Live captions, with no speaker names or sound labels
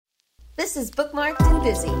This is Bookmarked and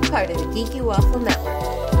Busy, part of the Geeky Waffle Network.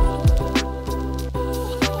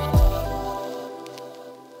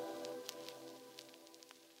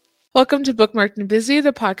 Welcome to Bookmarked and Busy,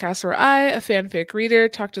 the podcast where I, a fanfic reader,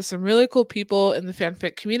 talk to some really cool people in the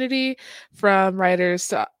fanfic community, from writers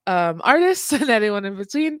to artists and anyone in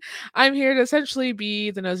between. I'm here to essentially be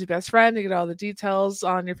the nosy best friend to get all the details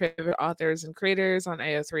on your favorite authors and creators on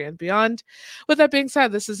AO3 and beyond. With that being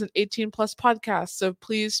said, this is an 18 plus podcast, so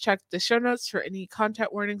please check the show notes for any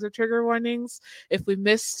content warnings or trigger warnings. If we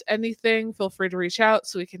missed anything, feel free to reach out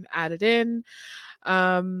so we can add it in.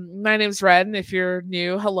 My name's Ren. If you're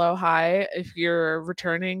new, hello, hi. If you're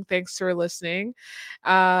returning, thanks for listening.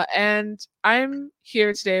 And I'm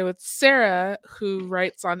here today with Sarah, who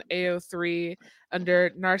writes on AO3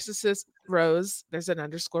 under Narcissus Rose. There's an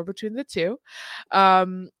underscore between the two.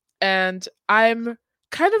 And I'm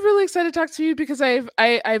kind of really excited to talk to you because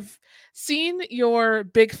I've seen your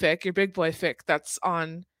big fic, your big boy fic that's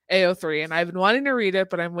on AO3, and I've been wanting to read it,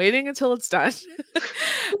 but I'm waiting until it's done.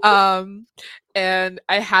 And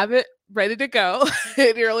I have it ready to go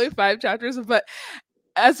in nearly 5 chapters. But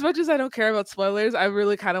as much as I don't care about spoilers, I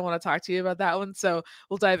really kind of want to talk to you about that one. So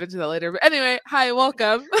we'll dive into that later. But anyway, hi,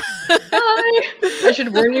 welcome. Hi. I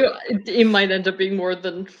should warn you, it might end up being more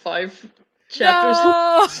than 5 chapters.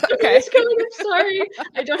 No! Okay. I'm sorry.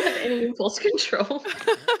 I don't have any impulse control.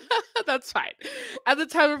 That's fine. At the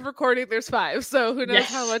time of recording, there's 5, so who knows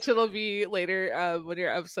how Yes. much it'll be later when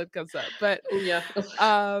your episode comes up. But Yeah.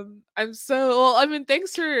 I'm so well. I mean,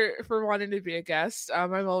 thanks for wanting to be a guest.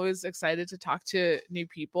 I'm always excited to talk to new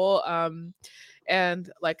people.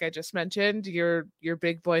 And like I just mentioned, your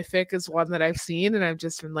big boy fic is one that I've seen, and I've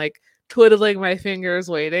just been like twiddling my fingers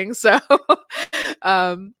waiting. So,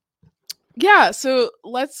 yeah. So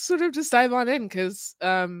let's sort of just dive on in because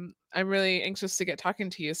I'm really anxious to get talking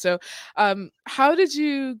to you. So, how did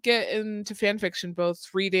you get into fan fiction, both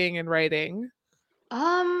reading and writing?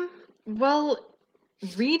 Well,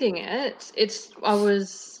 reading it,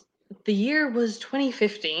 the year was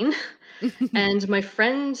 2015, and my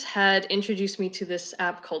friend had introduced me to this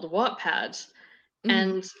app called Wattpad,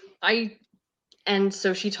 Mhm. and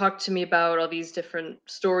so she talked to me about all these different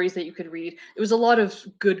stories that you could read. There was a lot of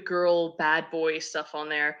good girl, bad boy stuff on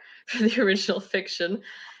there for the original fiction.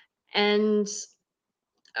 And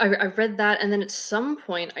I read that, and then at some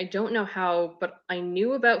point, I don't know how, but I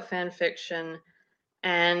knew about fan fiction,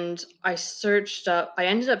 and I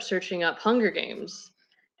ended up searching up Hunger Games,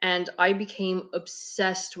 and I became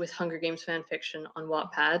obsessed with Hunger Games fan fiction on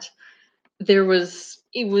Wattpad. It was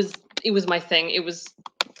my thing.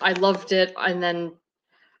 I loved it, and then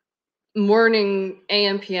morning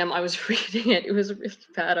AM PM I was reading it. It was really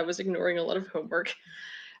bad. I was ignoring a lot of homework,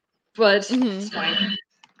 but it's fine.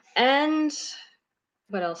 And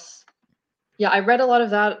what else? Yeah, I read a lot of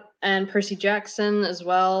that, and Percy Jackson as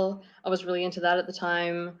well. I was really into that at the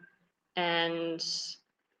time, and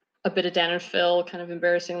a bit of Dan and Phil, kind of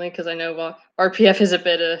embarrassingly, because I know RPF is a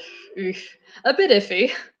bit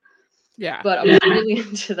iffy. Yeah. But I was really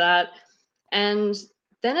into that. And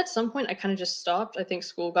then at some point, I kind of just stopped. I think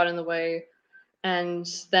school got in the way, and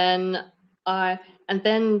then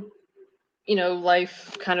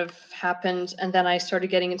life kind of happened, and then I started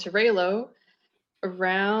getting into Raylo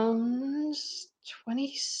around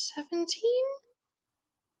 2017.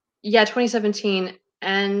 Yeah, 2017,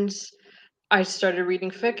 and I started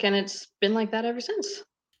reading fic, and it's been like that ever since.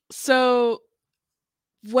 So,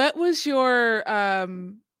 what was your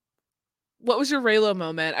Raylo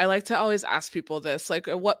moment? I like to always ask people this. Like,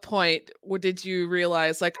 at what point did you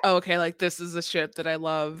realize, like, oh, okay, like this is a ship that I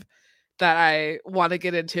love, that I want to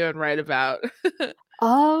get into and write about?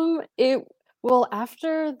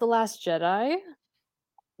 After The Last Jedi,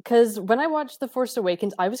 because when I watched The Force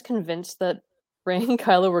Awakens, I was convinced that Rey and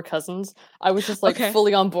Kylo were cousins. I was just like Okay.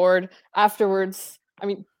 fully on board. Afterwards,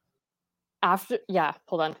 hold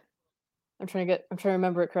on. I'm trying to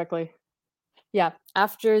remember it correctly. Yeah,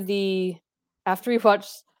 after we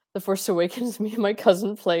watched The Force Awakens, me and my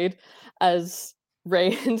cousin played as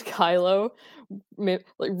Rey and Kylo,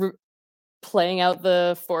 playing out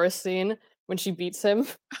the forest scene when she beats him.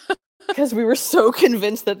 Because we were so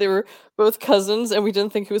convinced that they were both cousins, and we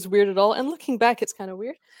didn't think it was weird at all. And looking back, it's kind of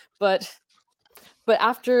weird. But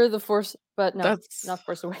after not Force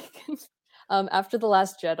Awakens. After The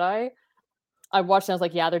Last Jedi, I watched and I was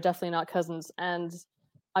like, yeah, they're definitely not cousins. And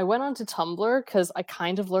I went on to Tumblr because I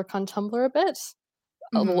kind of lurk on Tumblr a bit.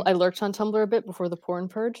 Mhm. I lurked on Tumblr a bit before the porn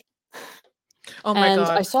purge. Oh my And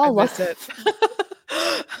god, I saw a lot. miss it.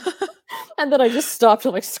 And then I just stopped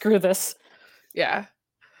and like, screw this. Yeah.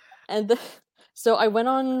 And so I went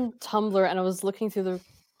on Tumblr and I was looking through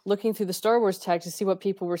looking through the Star Wars tag to see what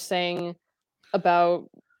people were saying about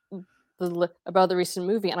the recent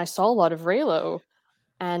movie, and I saw a lot of Reylo,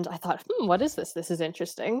 and I thought, what is this? This is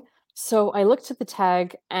interesting. So I looked at the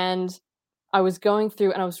tag, and I was going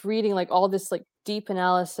through, and I was reading like all this like deep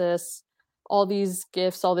analysis, all these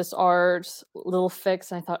gifs, all this art, little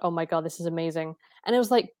fics, and I thought, oh my god, this is amazing. And it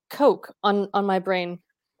was like coke on my brain.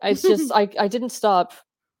 It's just I didn't stop.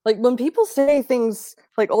 Like when people say things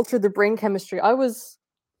like alter the brain chemistry, I was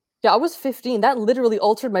 15. That literally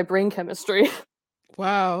altered my brain chemistry.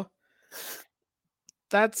 Wow.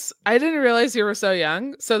 I didn't realize you were so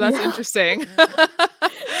young, so that's interesting.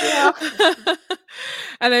 Yeah.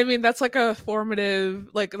 And I mean that's like a formative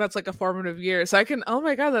year. So I can, oh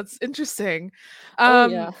my god, that's interesting.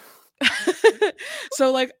 Yeah.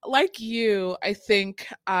 So like you, I think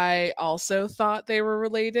I also thought they were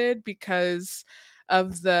related because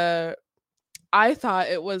of I thought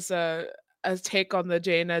it was a take on the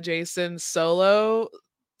Jaina Jason Solo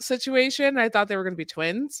situation. I thought they were going to be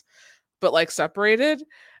twins, but like separated.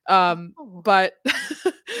 But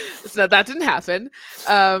so that didn't happen.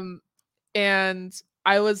 And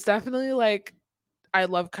I was definitely like, I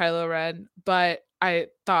love Kylo Ren, but I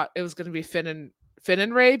thought it was going to be Finn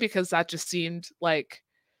and Rey because that just seemed like,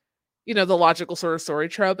 you know, the logical sort of story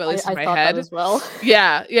trope, at least in my head as well.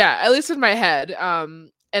 Yeah, at least in my head.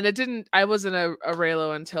 And it didn't. I wasn't a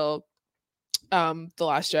Reylo until the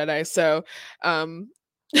Last Jedi. So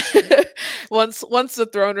once the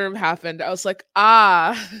throne room happened, I was like,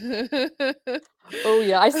 ah. Oh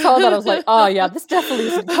yeah, I saw that. I was like, oh yeah, this definitely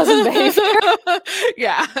isn't cousin behavior.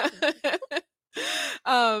 Yeah.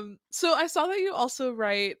 So I saw that you also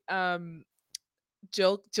write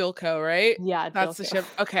Jilko, right? Yeah, That's the Jilko. ship.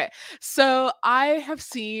 Okay. So I have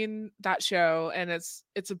seen that show and it's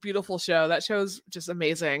a beautiful show. That show's just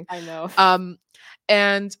amazing. I know.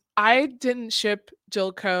 And I didn't ship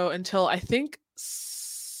Jilko until I think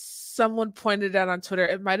someone pointed out on Twitter.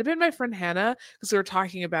 It might have been my friend Hannah because we were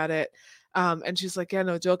talking about it. And she's like, yeah,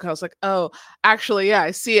 no, Jilko. I was like, oh, actually, yeah,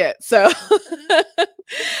 I see it. So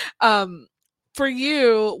for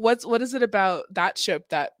you, what is it about that ship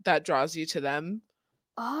that draws you to them?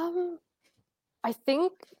 I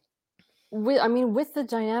think with the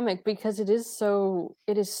dynamic, because it is so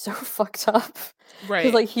fucked up. Right.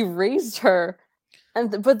 Because like he raised her,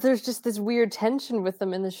 but there's just this weird tension with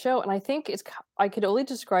them in the show, and I think I could only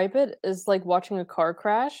describe it as like watching a car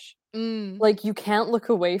crash. Like you can't look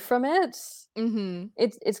away from it. Mm-hmm.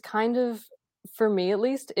 It's kind of, for me at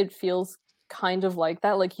least, it feels kind of like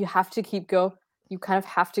that. Like you kind of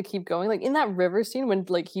have to keep going. Like in that river scene when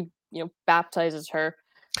like he baptizes her,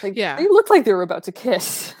 like they looked like they were about to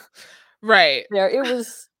kiss. Right. There it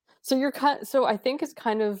was. So I think it's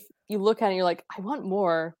kind of, you look at it and you're like, I want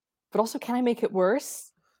more, but also can I make it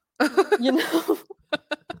worse? You know?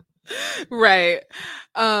 Right.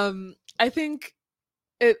 I think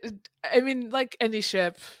I mean, like any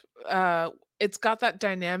ship, it's got that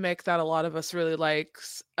dynamic that a lot of us really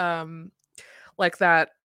likes. Like that.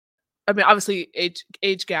 I mean, obviously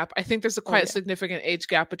age gap. I think there's a quite significant age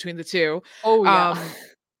gap between the two. Oh yeah.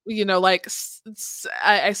 You know, like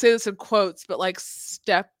I say this in quotes, but like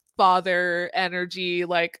stepfather energy,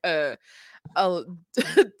 like a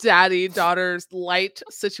daddy daughter's light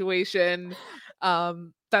situation.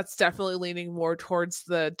 That's definitely leaning more towards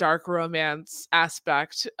the dark romance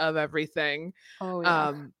aspect of everything. Oh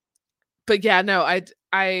yeah. But yeah, no,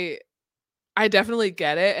 I definitely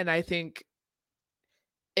get it, and I think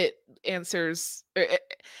it answers it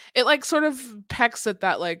like sort of pecks at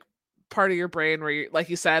that like part of your brain where you, like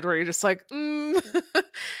you said, where you're just like,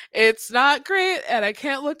 it's not great and I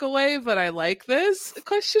can't look away, but I like this ?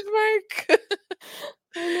 I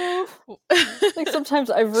know. Like sometimes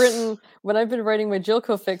when I've been writing my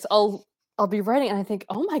Jilko fics, I'll be writing and I think,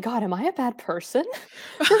 oh my god, am I a bad person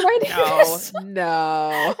for writing this?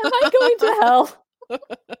 No. Am I going to hell?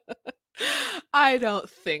 I don't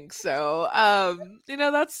think so. You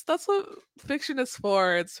know, that's what fiction is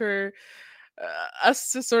for. It's for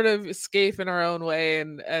us to sort of escape in our own way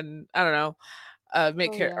and I don't know,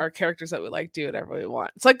 make our characters that we like do whatever we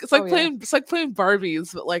want. It's like playing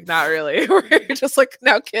Barbies, but like not really. Where you're just like,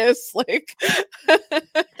 now kiss, like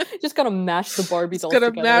just gotta mash the Barbies all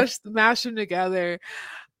together. mash them together.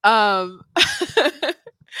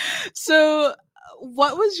 So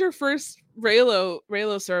what was your first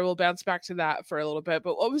Reylo story? We'll bounce back to that for a little bit,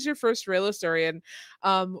 but what was your first Reylo story? And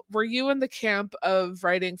were you in the camp of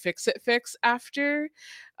writing Fix It Fix after?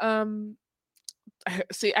 I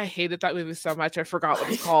hated that movie so much I forgot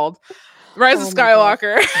what it's called. Rise Oh of my God.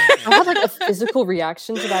 Skywalker. I had like a physical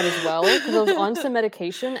reaction to that as well because I was on some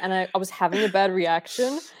medication and I was having a bad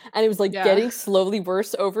reaction and it was like Yeah. getting slowly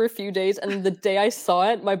worse over a few days. And then the day I saw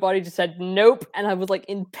it, my body just said nope, and I was like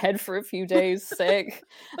in bed for a few days sick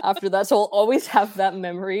after that. So I'll always have that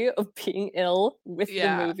memory of being ill with the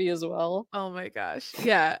Yeah. movie as well. Oh my gosh.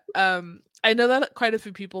 Yeah. I know that quite a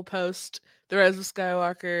few people post the Rise of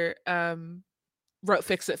Skywalker wrote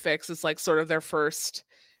Fix It Fix is like sort of their first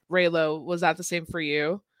Reylo. Was that the same for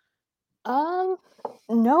you? No,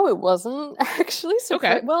 it wasn't actually.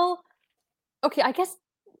 Okay. Well, okay, I guess.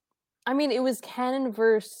 I mean, it was canon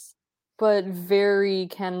verse, but very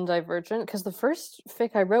canon divergent. Because the first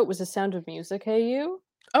fic I wrote was a Sound of Music AU.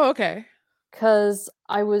 Oh, okay. Because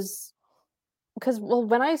well,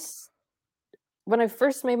 when I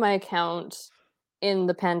first made my account in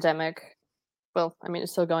the pandemic, well, I mean,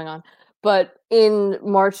 it's still going on, but in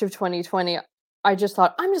March of 2020, I just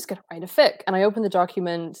thought, I'm just gonna write a fic. And I opened the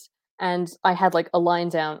document and I had like a line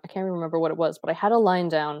down. I can't remember what it was, but I had a line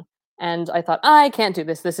down and I thought, I can't do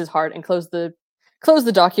this. This is hard, and closed the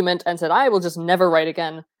document and said, I will just never write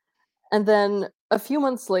again. And then a few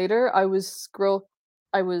months later, I was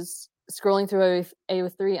scrolling through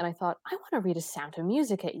AO3 and I thought, I want to read a Sound of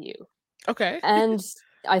Music at you. Okay. And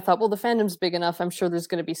I thought, well, the fandom's big enough. I'm sure there's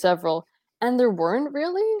going to be several. And there weren't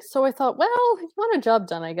really. So I thought, well, if you want a job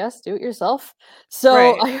done, I guess, do it yourself. So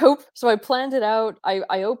Right. I planned it out.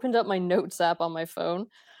 I opened up my notes app on my phone,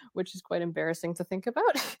 which is quite embarrassing to think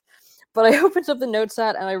about. But I opened up the notes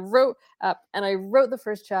app and I wrote the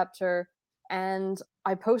first chapter and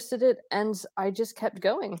I posted it and I just kept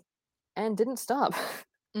going and didn't stop.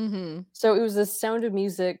 Mm-hmm. So it was a Sound of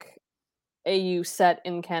Music AU set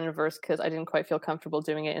in Canonverse because I didn't quite feel comfortable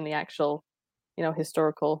doing it in the actual,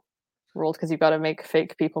 historical world because you've got to make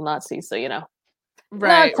fake people Nazis. So, Right.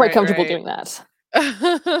 not quite comfortable doing that.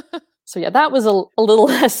 So yeah, that was a little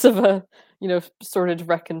less of a, sort of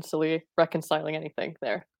reconciling anything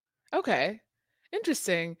there. Okay.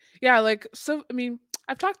 Interesting. Yeah, like so I mean,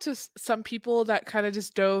 I've talked to some people that kind of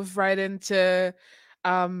just dove right into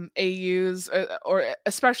AUs or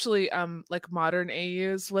especially like modern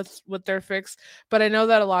AUs with their fix, but I know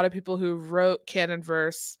that a lot of people who wrote canon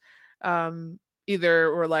verse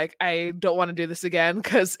either were like, I don't want to do this again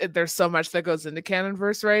because there's so much that goes into canon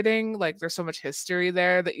verse writing, like there's so much history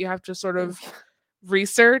there that you have to sort of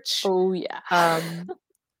research. Oh yeah.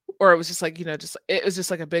 Or it was just like, it was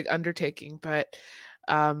just like a big undertaking. But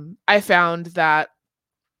I found that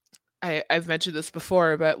I've mentioned this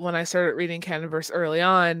before, but when I started reading Canonverse early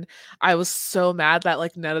on, I was so mad that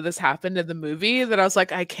like none of this happened in the movie that I was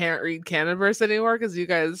like, I can't read Canonverse anymore because you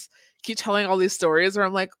guys keep telling all these stories where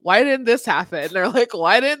I'm like, why didn't this happen? And they're like,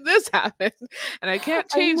 why didn't this happen? And I can't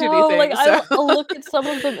change anything. Like, so. I'll look at some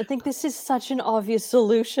of them and think this is such an obvious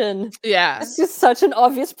solution. Yeah. This is such an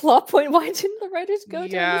obvious plot point. Why didn't the writers go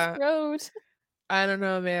down this road? I don't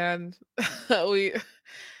know, man.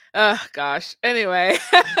 Gosh. Anyway,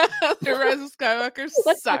 The Rise of Skywalker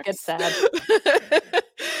Let's sucks. not get sad.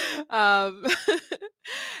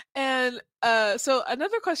 And so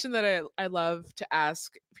another question that I love to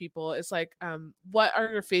ask people is like, what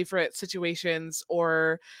are your favorite situations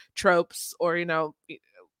or tropes or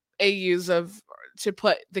AUs to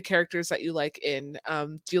put the characters that you like in?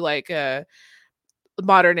 Do you like a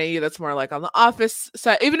modern AU that's more like on the Office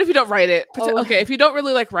side, even if you don't write it? Okay, if you don't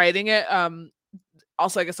really like writing it,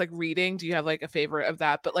 also I guess like reading, do you have like a favorite of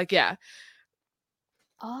that? But like, yeah.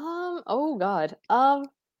 Oh god.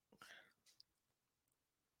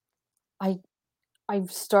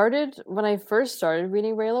 When I first started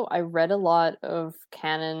reading Reylo, I read a lot of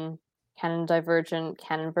canon divergent,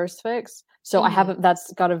 canonverse fics. So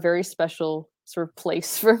that's got a very special sort of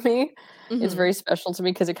place for me. Mm-hmm. It's very special to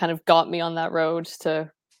me because it kind of got me on that road to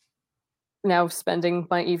now spending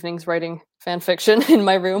my evenings writing fan fiction in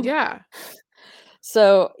my room. Yeah.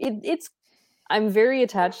 So I'm very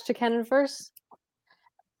attached to canonverse,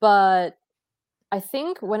 but I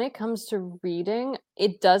think when it comes to reading,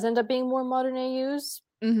 it does end up being more modern AUs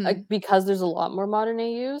because there's a lot more modern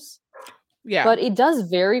AUs. Yeah. But it does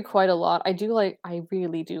vary quite a lot. I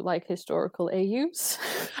really do like historical AUs.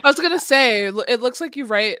 I was going to say, it looks like you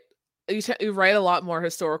write a lot more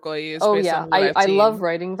historical AUs. Oh yeah, I love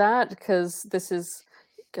writing that because this is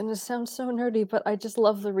going to sound so nerdy, but I just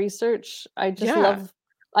love the research. I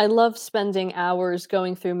love spending hours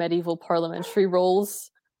going through medieval parliamentary rolls.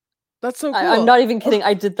 That's so cool. I'm not even kidding.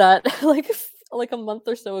 I did that like a month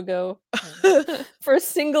or so ago for a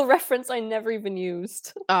single reference I never even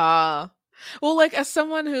used. Well, like as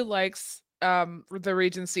someone who likes the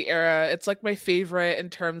Regency era. It's like my favorite in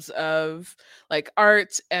terms of like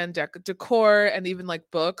art and decor and even like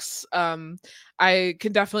books. I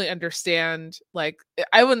can definitely understand, like,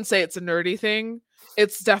 I wouldn't say it's a nerdy thing.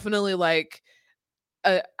 It's definitely like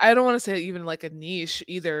I don't want to say even like a niche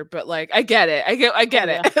either, but like I get it. I get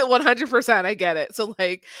yeah. it. 100% I get it. So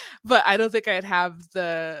like, but I don't think I'd have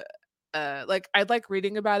the like I'd like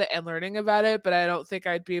reading about it and learning about it, but I don't think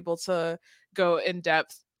I'd be able to go in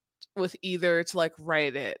depth with either to like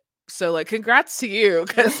write it. So like congrats to you,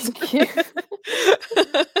 cuz Thank you.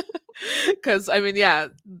 cuz I mean, yeah,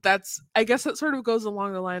 that's I guess it sort of goes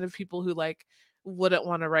along the line of people who like wouldn't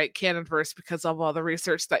want to write canon verse because of all the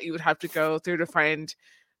research that you would have to go through to find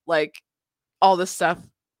like all this stuff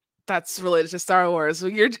that's related to Star Wars. So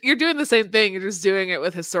you're doing the same thing. You're just doing it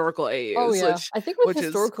with historical AUs, Oh yeah, which I think with is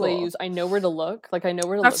historical cool. AUs, I know where to look. Like I know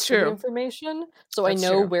where to That's look for the true. information, so I That's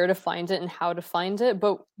know true. where to find it and how to find it.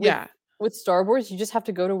 But Yeah. with Star Wars, you just have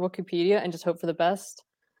to go to Wikipedia and just hope for the best.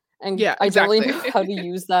 And Yeah, I don't really exactly. know how to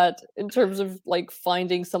use that in terms of like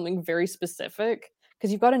finding something very specific,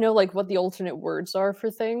 because you've got to know like what the alternate words are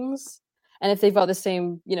for things, and if they've got the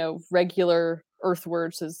same, regular Earth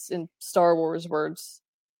words as in Star Wars words.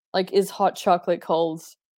 Like, is hot chocolate called,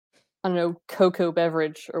 I don't know, cocoa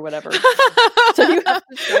beverage or whatever? So you have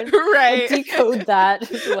to try and Right. decode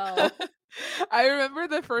that as well. I remember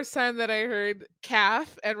the first time that I heard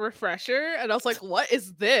calf and refresher, and I was like, what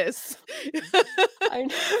is this? I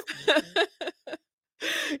know.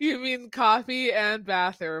 You mean coffee and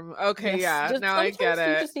bathroom. Okay, Yes, yeah, just now I get sometimes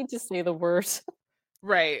you it. just need to say the words.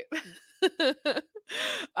 Right.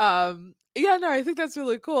 Yeah, no, I think that's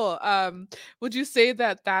really cool. Would you say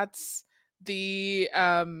that that's the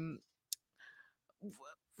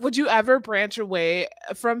would you ever branch away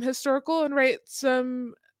from historical and write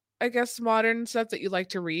some, I guess, modern stuff that you like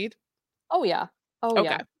to read? Oh yeah. Oh Okay.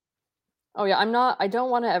 yeah. Oh yeah. I don't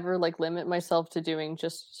want to ever like limit myself to doing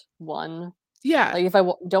just one. Yeah. Like if I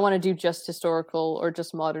don't want to do just historical or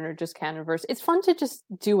just modern or just canon verse, it's fun to just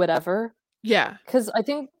do whatever. Yeah. Because I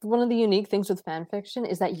think one of the unique things with fan fiction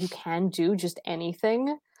is that you can do just anything.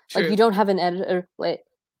 Like True. you don't have an editor. Like,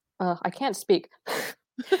 I can't speak.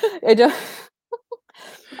 I don't.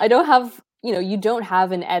 I don't have. You don't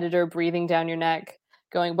have an editor breathing down your neck,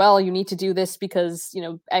 going, "Well, you need to do this because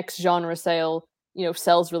X genre sells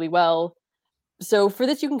really well." So for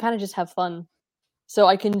this, you can kind of just have fun. So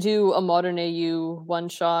I can do a modern AU one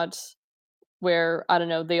shot where I don't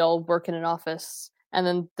know, they all work in an office, and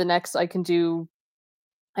then the next I can do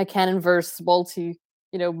a canon verse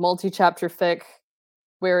multi-chapter fic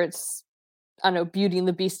where it's, I don't know, Beauty and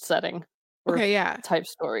the Beast setting or Okay, yeah. type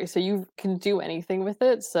story. So you can do anything with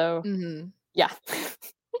it. So yeah.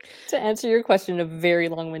 To answer your question in a very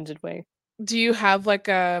long-winded way. Do you have like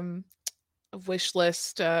a wish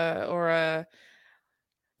list or a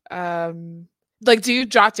like do you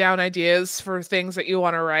jot down ideas for things that you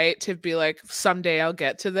want to write to be like someday I'll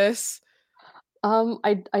get to this?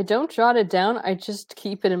 I don't jot it down. I just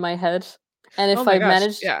keep it in my head. And Oh if my I gosh,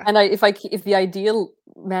 manage, yeah. and if the idea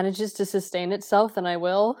manages to sustain itself, then I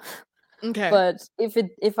will. Okay. But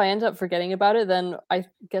if I end up forgetting about it, then I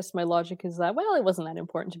guess my logic is that, well, it wasn't that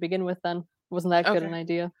important to begin with. Then it wasn't that good an Okay.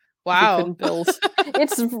 idea. 'Cause we Wow. couldn't build.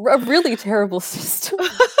 It's a really terrible system.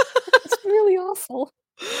 It's really awful.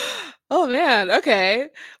 Oh man, okay.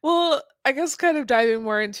 Well, I guess kind of diving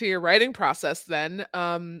more into your writing process then.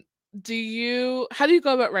 How do you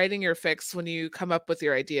go about writing your fics when you come up with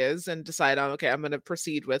your ideas and decide on, okay, I'm going to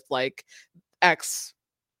proceed with like X,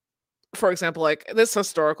 for example, like this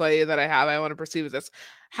historical idea that I have, I want to proceed with this.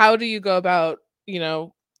 How do you go about,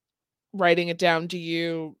 writing it down? Do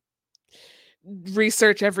you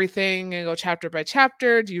research everything and go chapter by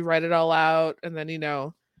chapter? Do you write it all out and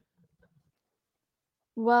then?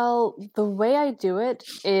 Well, the way I do it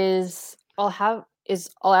is I'll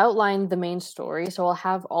outline the main story, so I'll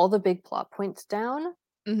have all the big plot points down.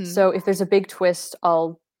 Mhm. So if there's a big twist,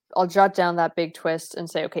 I'll jot down that big twist and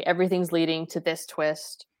say, okay, everything's leading to this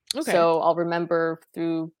twist. Okay. So I'll remember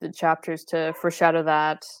through the chapters to foreshadow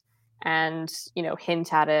that and,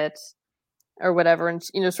 hint at it or whatever, and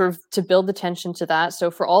sort of to build the tension to that.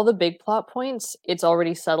 So for all the big plot points, it's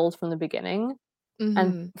already settled from the beginning. Mhm.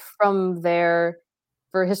 And from there,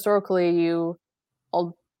 for historical AU,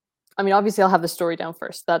 obviously I'll have the story down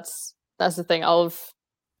first. That's the thing.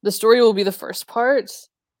 The story will be the first part,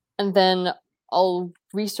 and then I'll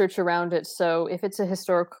research around it. So if it's I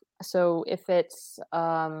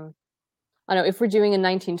don't know, if we're doing a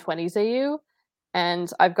 1920s AU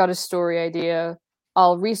and I've got a story idea,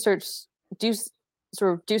 I'll do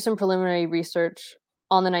some preliminary research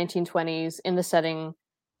on the 1920s in the setting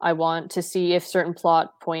I want to see if certain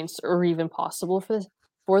plot points are even possible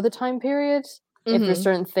for the time period. If there's Mhm.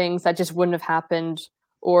 certain things that just wouldn't have happened,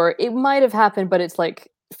 or it might have happened, but it's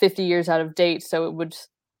like 50 years out of date, so it would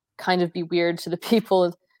kind of be weird to the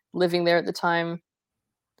people living there at the time.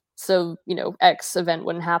 So, X event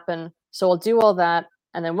wouldn't happen. So I'll do all that.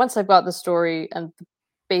 And then once I've got the story and the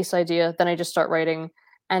base idea, then I just start writing.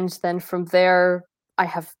 And then from there,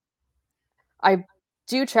 I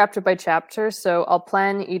do chapter by chapter. So I'll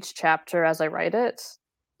plan each chapter as I write it.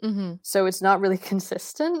 Mhm. So it's not really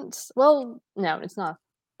consistent. Well, no, it's not.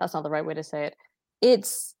 That's not the right way to say it.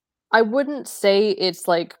 I wouldn't say it's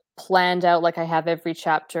like planned out, like I have every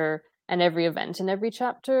chapter and every event in every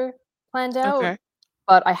chapter planned out, Okay.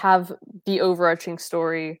 but I have the overarching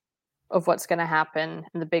story of what's going to happen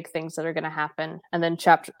and the big things that are going to happen, and then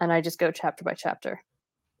I just go chapter by chapter.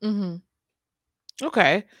 Mhm.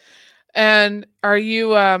 Okay. And are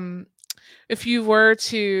you if you were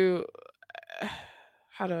to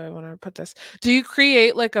how do I want to put this? Do you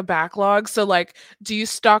create like a backlog? So like do you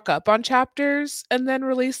stock up on chapters and then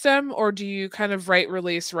release them, or do you kind of write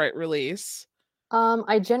release, write release?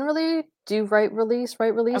 I generally do write release, but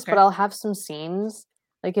Okay. I'll have some scenes.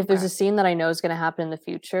 Like if there's Okay. a scene that I know is going to happen in the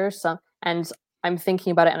future, and I'm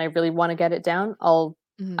thinking about it and I really want to get it down, I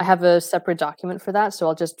Mhm. have a separate document for that, so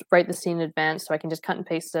I'll just write the scene in advance so I can just cut and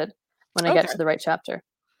paste it when I get Okay. to the right chapter.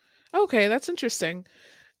 Okay, that's interesting.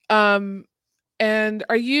 Um and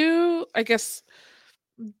are you, I guess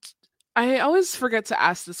I always forget to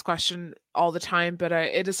ask this question all the time, but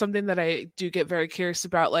it is something that I do get very curious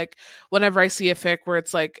about. Like whenever I see a fic where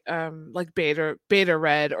it's like beta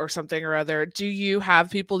read or something or other, do you have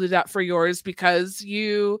people do that for yours because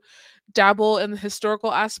you dabble in the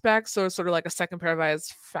historical aspects, or sort of like a second pair of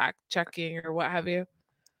eyes fact checking or what have you?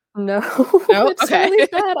 No, No? it's Okay. really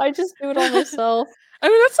sad. I just do it all myself. I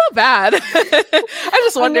mean, that's not bad. I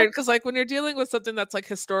just I know. wondered because, like, when you're dealing with something that's like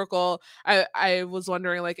historical, I was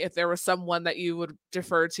wondering like if there was someone that you would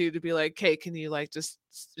defer to be like, "Hey, can you like just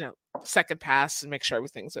second pass and make sure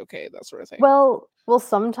everything's okay?" That sort of thing. Well,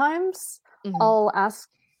 sometimes Hmm. I'll ask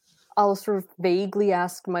I'll sort of vaguely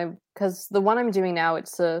ask because the one I'm doing now,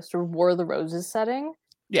 it's a sort of War of the Roses setting,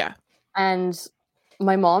 Yeah. and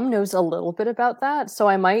my mom knows a little bit about that, so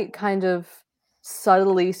I might kind of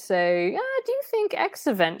subtly say, do you think X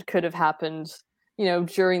event could have happened,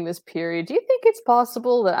 during this period? Do you think it's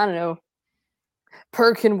possible that, I don't know,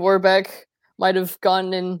 Perkin Warbeck might have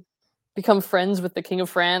gone and become friends with the King of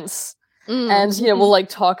France? And, we'll, Mm. like,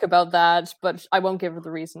 talk about that, but I won't give her the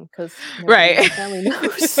reason because nobody in Right. my family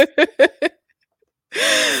knows.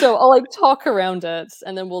 So I'll, like, talk around it,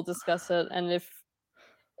 and then we'll discuss it, and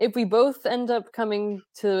if we both end up coming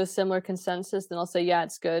to a similar consensus, then I'll say, "Yeah,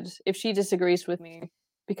 it's good." If she disagrees with me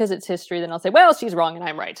because it's history, then I'll say, "Well, she's wrong and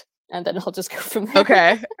I'm right." And then I'll just go from there.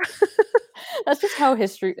 Okay. That's just how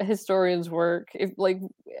historians work. If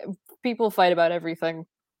people fight about everything.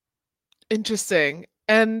 Interesting.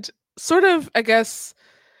 And sort of, I guess,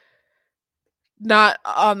 not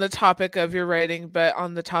on the topic of your writing, but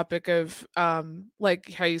on the topic of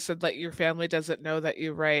like how you said like your family doesn't know that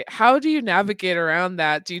you write. How do you navigate around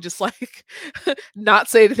that? Do you just like not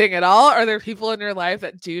say anything at all? Are there people in your life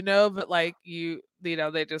that do know, but like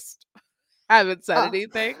they just haven't said Uh,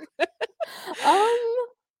 anything? um,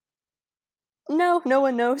 no, no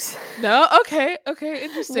one knows. No? Okay. Okay.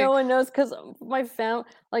 Interesting. No one knows because my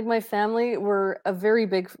family, were a very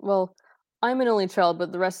big. Well, I'm an only child,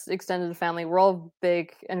 but the rest extended family, we're all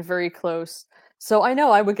big and very close. So I know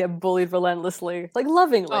I would get bullied relentlessly, like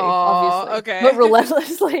lovingly, Oh, obviously, but okay.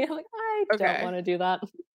 relentlessly. I'm like, I don't Okay. want to do that.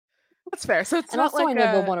 That's fair. So it's And not also, I like know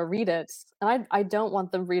they'll a want to read it, and I don't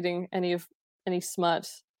want them reading any smut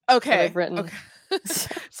that I've okay. written. Okay.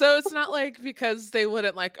 So it's not like because they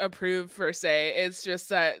wouldn't like approve per se. It's just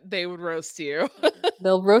that they would roast you.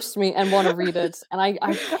 They'll roast me and want to read it, and I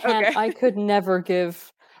can't. Okay. I could never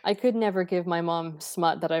give my mom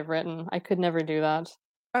smut that I've written. I could never do that.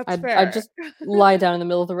 That's I'd fair. just lie down in the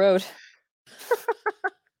middle of the road.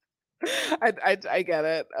 I get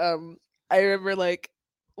it. I remember like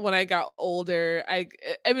when I got older, I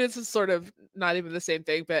mean, this is sort of not even the same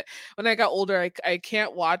thing, but when I got older, I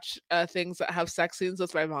can't watch things that have sex scenes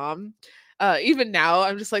with my mom. Even now,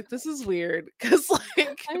 I'm just like, this is weird because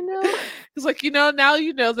like I know. it's like now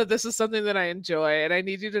you know that this is something that I enjoy, and I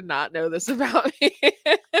need you to not know this about me.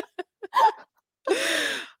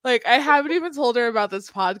 Like I haven't even told her about this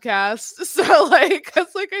podcast. So like cuz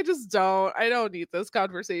like I don't need this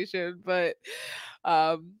conversation, but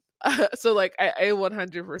um so like I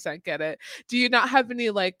 100% get it. Do you not have any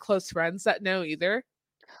like close friends that know either?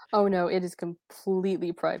 Oh no, it is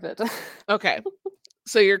completely private. Okay.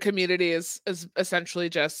 So your community is essentially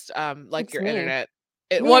just like It's your me. internet.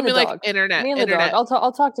 Me Well, I and the mean, like dog. internet. Me and the dog.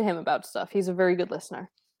 I'll talk to him about stuff. He's a very good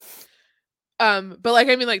listener. But like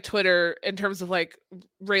I mean, like Twitter in terms of like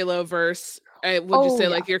Raylo verse. Would you say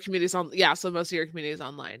like your community's on? Yeah, so most of your community is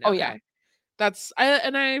online. Okay. Oh yeah.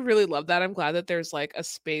 I really love that. I'm glad that there's like a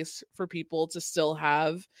space for people to still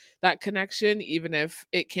have that connection, even if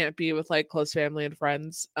it can't be with like close family and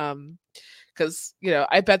friends. Because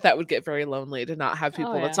I bet that would get very lonely to not have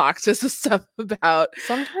people to talk to stuff about.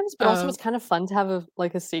 Sometimes, but also it's kind of fun to have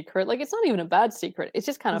a secret. Like it's not even a bad secret. It's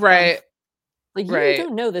just kind of right. fun. Like you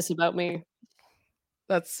don't know this about me.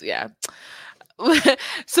 That's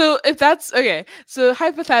So if that's okay, so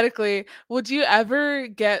hypothetically, would you ever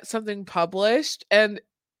get something published? And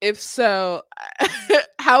if so,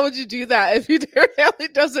 how would you do that if your family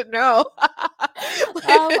doesn't know?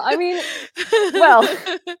 I mean, well,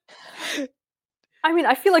 I mean,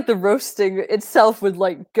 I feel like the roasting itself would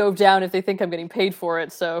like go down if they think I'm getting paid for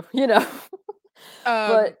it. So,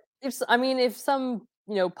 but if some,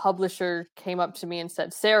 publisher came up to me and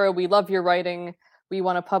said, "Sarah, we love your writing. We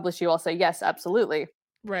want to publish you," I'll say, "Yes, absolutely."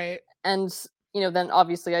 Right. And, then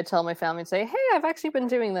obviously I tell my family and say, "Hey, I've actually been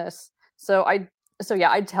doing this." So I'd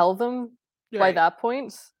tell them by that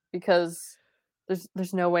point, because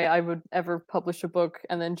there's no way I would ever publish a book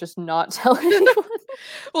and then just not tell anyone.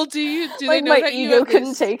 Well, do like, they know my that ego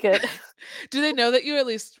couldn't take it? Do they know that you at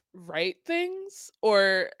least write things?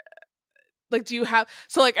 Or like, do you have,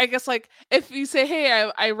 so like I guess like if you say, "Hey,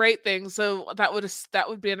 I write things," so that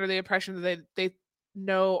would be under the impression that they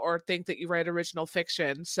know or think that you write original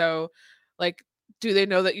fiction. So like, do they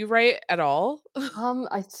know that you write at all?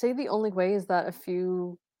 I'd say the only way is that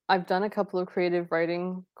I've done a couple of creative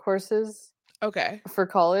writing courses Okay. for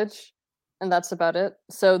college, and that's about it.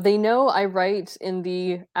 So they know I write in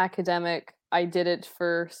the academic, I did it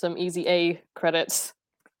for some easy A credits.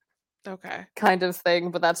 Okay. Kind of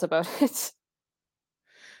thing, but that's about it.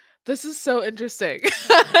 This is so interesting.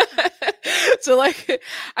 So like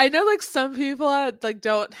I know like some people like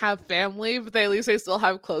don't have family, but at least they still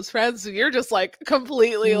have close friends. So you're just like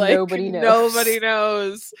completely like nobody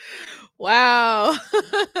knows. Wow.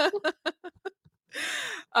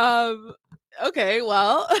 Okay,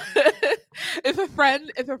 well, if a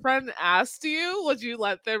friend asked you, would you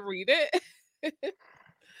let them read it?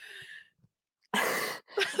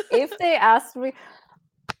 If they asked me,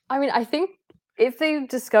 I mean, I think if they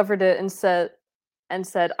discovered it and said,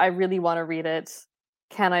 "I really want to read it.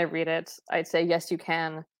 Can I read it?" I'd say, "Yes, you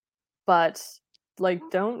can." But like,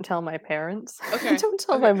 don't tell my parents. Okay. Don't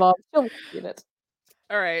tell my mom. She'll read it.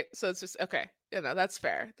 All right. So it's just okay. That's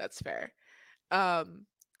fair. That's fair.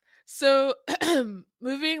 So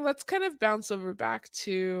let's kind of bounce over back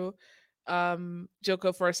to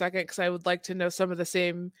Joko for a second, because I would like to know some of the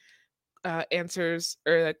same answers,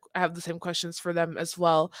 or like I have the same questions for them as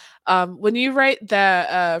well. When you write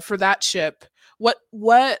for that ship, what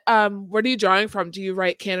are you drawing from? Do you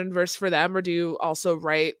write canon verse for them, or do you also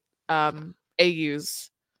write AUs?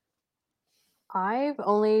 I've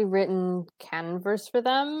only written canon verse for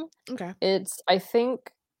them. Okay. This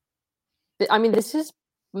is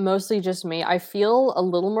mostly just me. I feel a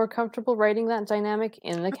little more comfortable writing that dynamic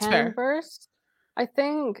in the canon verse. I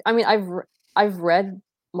think. I mean, I've read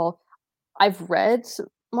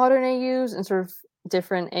modern AUs and sort of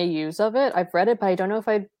different AUs of it. I've read it, but I don't know if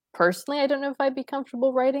I don't know if I'd be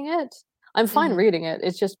comfortable writing it. I'm fine reading it.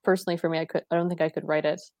 It's just personally for me, I don't think I could write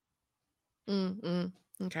it.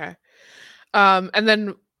 Okay. And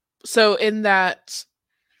then, so in that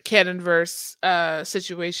canon verse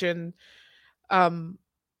situation,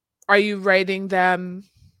 are you writing them?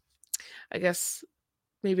 I guess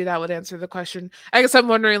maybe that would answer the question. I guess I'm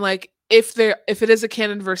wondering, like, if it is a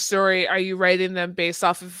canon verse story, are you writing them based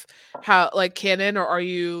off of how like canon, or are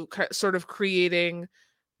you sort of creating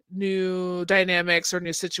new dynamics or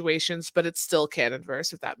new situations, but it's still canon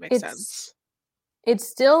verse, if that makes sense? It's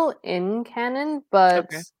still in canon,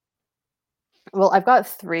 but well, I've got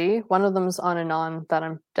 3. One of them's on and on that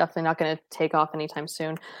I'm definitely not going to take off anytime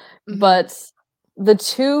soon. But the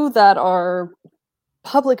 2 that are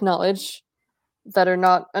public knowledge, that are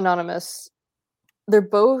not anonymous, they're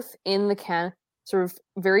both in the canon, sort of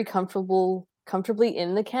very comfortably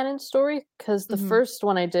in the canon story, because the first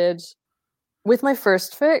one I did with my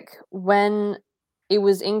first fic, when it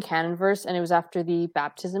was in canon verse and it was after the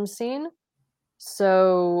baptism scene.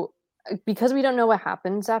 So because we don't know what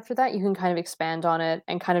happens after that, you can kind of expand on it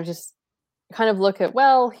and kind of look at,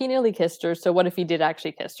 well, he nearly kissed her, so what if he did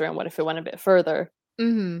actually kiss her, and what if it went a bit further?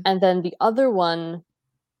 And then the other one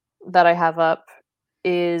that I have up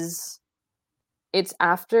it's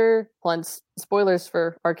after, spoilers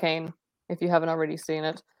for Arcane, if you haven't already seen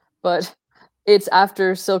it. But it's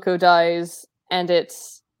after Silco dies, and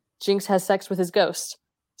it's Jinx has sex with his ghost.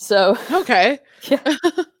 So Okay. yeah.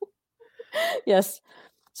 Yes.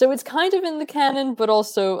 So it's kind of in the canon, but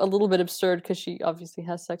also a little bit absurd because she obviously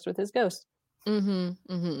has sex with his ghost. I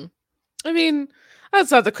mean,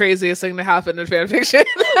 that's not the craziest thing to happen in fan fiction.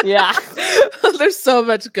 Yeah. There's so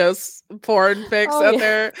much ghost porn fics out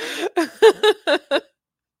there.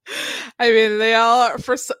 I mean, they all are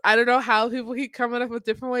I don't know how people keep coming up with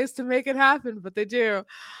different ways to make it happen, but they do.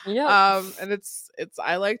 Yeah. And it's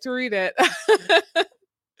I like to read it.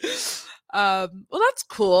 Well, that's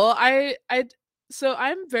cool. So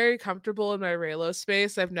I'm very comfortable in my Reylo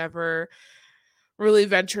space. I've never really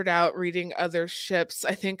ventured out reading other ships.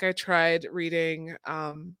 I think I tried reading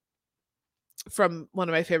from one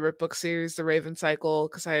of my favorite book series, The Raven Cycle,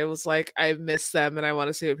 because I was like, I miss them and I want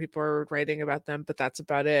to see what people are writing about them, but that's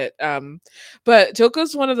about it. But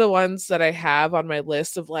Joko's one of the ones that I have on my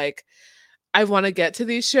list of like, I want to get to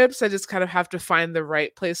these ships. I just kind of have to find the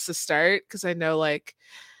right place to start because I know like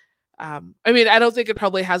I mean, I don't think it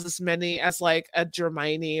probably has as many as like a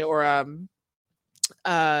Germani or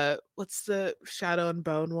what's the Shadow and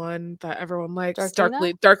Bone one that everyone likes?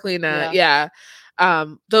 Darklina. Yeah.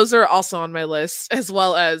 Those are also on my list, as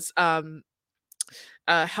well as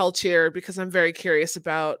Hellcheer, because I'm very curious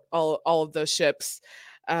about all of those ships.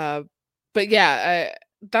 But yeah,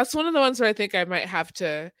 that's one of the ones where I think I might have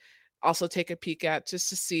to also take a peek at just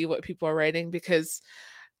to see what people are writing, because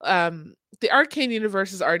the Arcane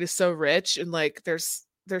universe is already so rich, and like there's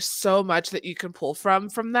so much that you can pull from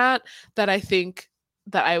that I think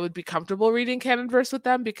that I would be comfortable reading Canonverse with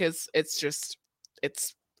them, because it's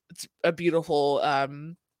a beautiful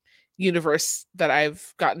universe that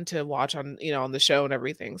I've gotten to watch on on the show and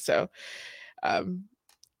everything. So I'm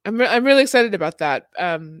really excited about that.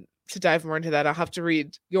 To dive more into that, I'll have to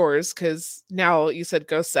read yours because now you said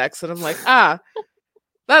ghost sex, and I'm like,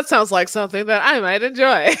 that sounds like something that I might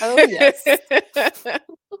enjoy. Oh yes.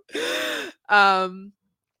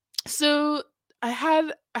 So I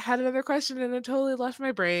had another question and it totally left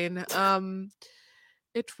my brain.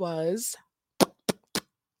 It was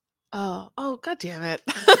oh god damn it.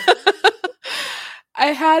 I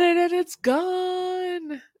had it and it's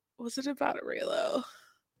gone. Was it about a Reylo?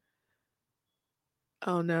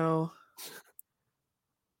 Oh no.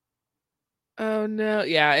 Oh no.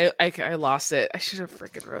 Yeah, I lost it. I should have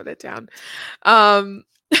freaking wrote it down.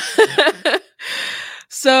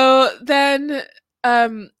 So then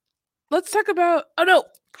let's talk about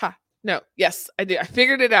yes, I do. I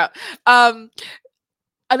figured it out.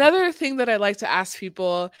 Another thing that I like to ask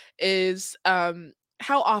people is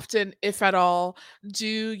how often, if at all, do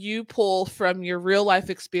you pull from your real life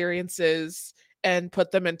experiences and put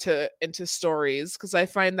them into stories? Because I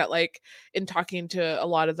find that like in talking to a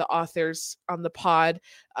lot of the authors on the pod,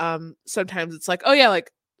 sometimes it's like, oh yeah,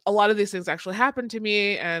 like a lot of these things actually happened to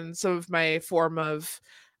me, and some of my form of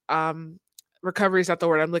recovery is not the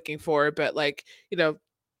word I'm looking for, but like,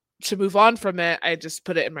 to move on from it, I just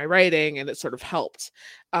put it in my writing and it sort of helped.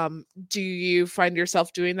 Do you find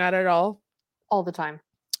yourself doing that at all? All the time.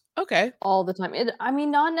 Okay. All the time. I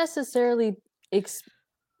mean, not necessarily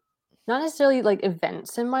like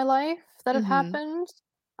events in my life that have happened.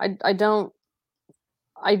 I don't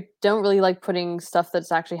really like putting stuff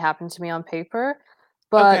that's actually happened to me on paper,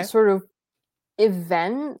 but sort of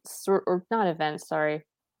events or not events, sorry.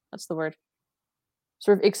 That's the word.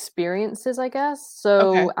 Sort of experiences, I guess.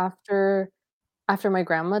 So after my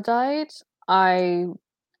grandma died, after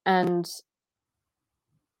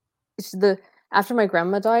my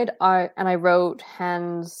grandma died, I wrote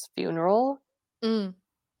Han's funeral in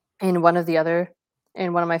one of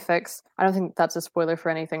my fics. I don't think that's a spoiler for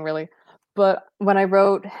anything really. But when I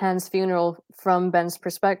wrote Han's funeral from Ben's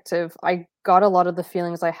perspective, I got a lot of the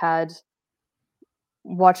feelings I had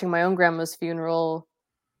watching my own grandma's funeral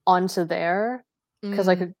onto there, because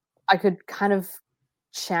I could kind of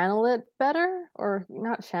channel it better, or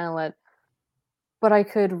not channel it, but I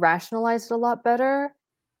could rationalize it a lot better.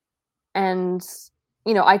 And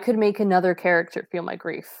I could make another character feel my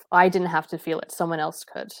grief. I didn't have to feel it, someone else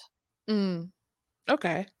could.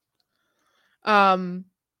 Okay.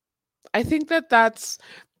 I think that's,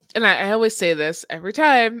 and I always say this every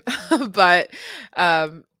time, but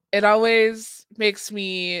it always makes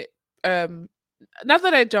me not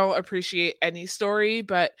that I don't appreciate any story,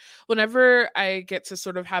 but whenever I get to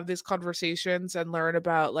sort of have these conversations and learn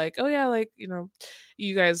about like, oh yeah, like,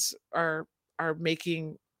 you guys are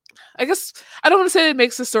making, I guess I don't want to say it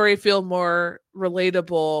makes the story feel more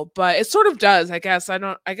relatable, but it sort of does, I guess. I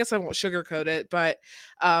won't sugarcoat it, but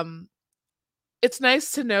it's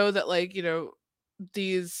nice to know that like,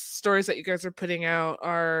 these stories that you guys are putting out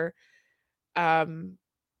are, I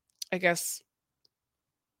guess,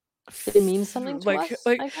 It means something to us,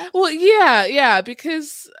 I guess. well, yeah,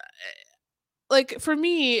 because like for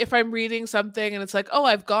me, if I'm reading something and it's like, oh,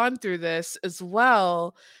 I've gone through this as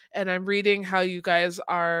well, and I'm reading how you guys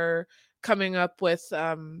are coming up with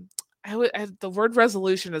the word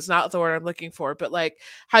resolution is not the word I'm looking for, but like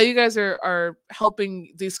how you guys are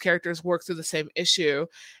helping these characters work through the same issue,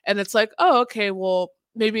 and it's like, oh, okay, well,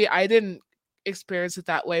 maybe I didn't experience it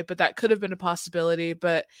that way, but that could have been a possibility.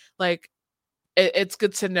 But like it's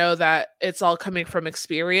good to know that it's all coming from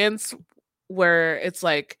experience, where it's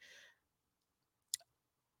like,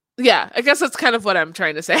 yeah, I guess that's kind of what I'm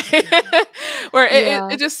trying to say. Where Yeah.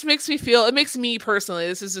 it just makes me feel, it makes me personally,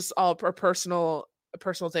 this is just all a personal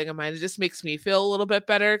thing of mine. It just makes me feel a little bit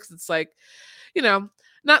better, because it's like, you know,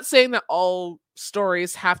 not saying that all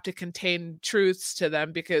stories have to contain truths to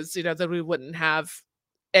them, because then we wouldn't have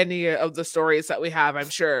any of the stories that we have, I'm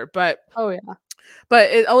sure. But Oh yeah.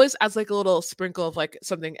 it always adds like a little sprinkle of like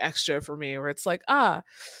something extra for me, where it's like,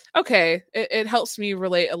 okay, it helps me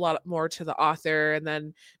relate a lot more to the author, and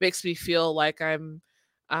then makes me feel like I'm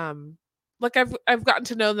like I've gotten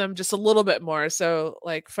to know them just a little bit more. So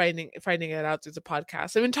like finding it out through the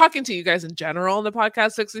podcast. I mean, talking to you guys in general on the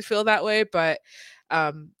podcast makes me feel that way, but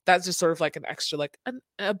that's just sort of like an extra, like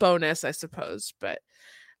a bonus, I suppose. But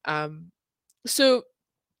so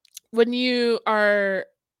when you are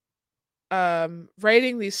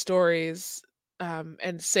writing these stories,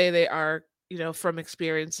 and say they are, from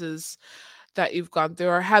experiences that you've gone through,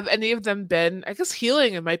 or have any of them been, I guess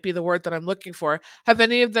healing, it might be the word that I'm looking for. Have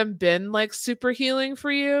any of them been like super healing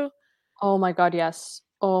for you? Oh my god, yes.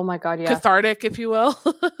 Oh my god, yeah. Cathartic, if you will.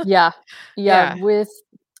 Yeah. Yeah, Yeah.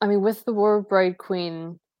 with the War Bride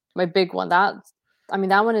Queen, my big one, that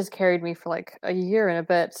one has carried me for like a year and a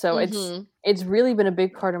bit. So Mhm. it's really been a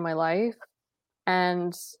big part of my life.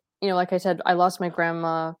 And like I said, I lost my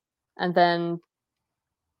grandma, and then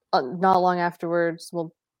not long afterwards,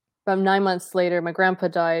 well, about 9 months later, my grandpa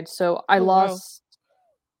died. So I Oh, wow. lost,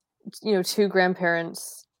 two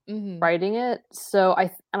grandparents Mhm. writing it. So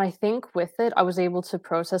I think with it, I was able to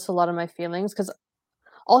process a lot of my feelings, because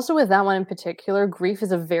also with that one in particular, grief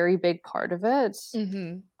is a very big part of it.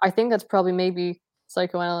 Mhm. I think that's probably maybe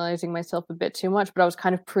psychoanalyzing myself a bit too much, but I was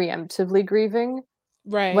kind of preemptively grieving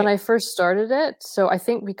when Right. I first started it. So I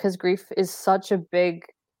think because grief is such a big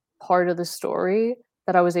part of the story,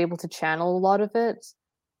 that I was able to channel a lot of it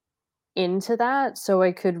into that, so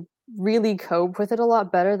I could really cope with it a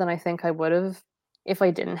lot better than I think I would have if I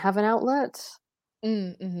didn't have an outlet.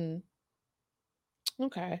 Mhm.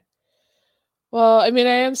 Okay. Well, I mean,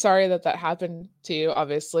 I am sorry that that happened to you,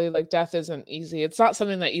 obviously. Like, death isn't easy. It's not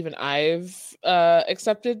something that even I've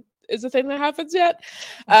accepted is a thing that happens yet.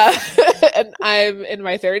 Uh, and I'm in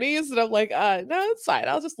my 30s, and I'm like, no, it's fine.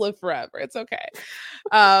 I'll just live forever. It's okay.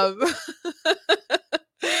 Um,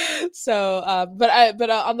 so, but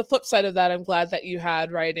on the flip side of that, I'm glad that you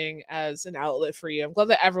had writing as an outlet for you. I'm glad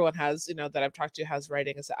that everyone has, that I've talked to has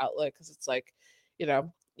writing as an outlet, because it's like,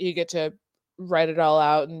 you get to write it all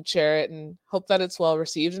out and share it and hope that it's well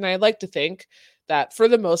received. And I'd like to think that for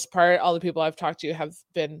the most part, all the people I've talked to have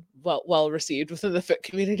been well received within the fit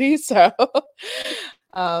community. So,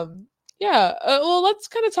 um, yeah. Well, let's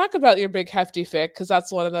kind of talk about your big hefty fic, because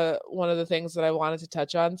that's one of the things that I wanted to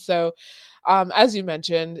touch on. So, as you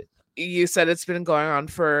mentioned, you said it's been going on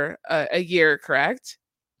for a year, correct?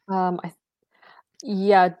 I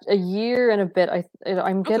Yeah, a year and a bit.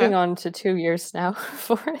 I'm Okay. getting on to 2 years now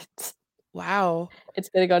for it. Wow. It's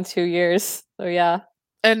getting on 2 years. So yeah.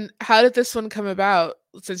 And how did this one come about?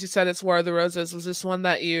 Since you said it's War of the Roses, was this one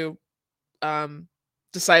that you um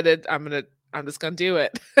decided I'm just gonna do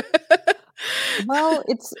it? Well,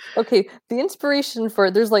 it's okay. The inspiration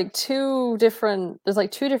for there's like two different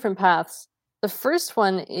paths. The first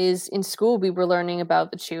one is in school we were learning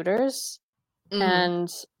about the Tudors, Mhm. and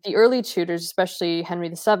the early Tudors, especially Henry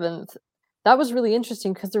VII. That was really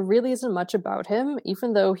interesting because there really isn't much about him,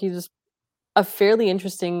 even though he's a fairly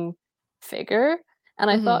interesting figure. And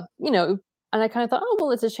I thought, Mhm. and I kind of thought, oh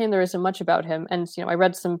well, it's a shame there isn't much about him. And I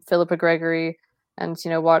read some Philippa Gregory, and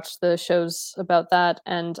watched the shows about that.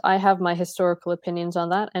 And I have my historical opinions on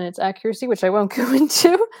that and its accuracy, which I won't go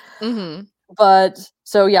into. Mhm. But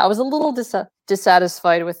so yeah, I was a little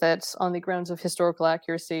dissatisfied with it on the grounds of historical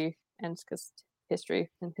accuracy, and because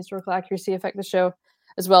history and historical accuracy affect the show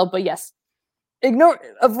as well. But yes,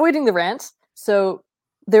 avoiding the rant. So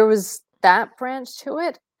there was that branch to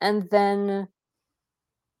it, and then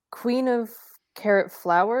Queen of Carrot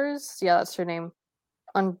Flowers, yeah, that's her name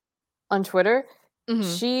on Twitter.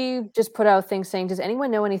 Mhm. she just put out things saying, "Does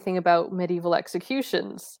anyone know anything about medieval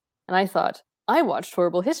executions?" And I thought, I watched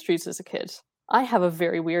Horrible Histories as a kid. I have a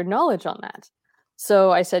very weird knowledge on that.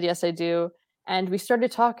 So I said, yes, I do. And we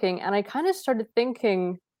started talking, and I kind of started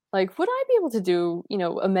thinking, like, would I be able to do,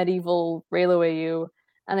 a medieval railway U?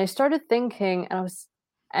 And I started thinking,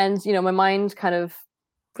 my mind kind of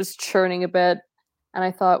was churning a bit. And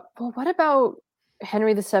I thought, well, what about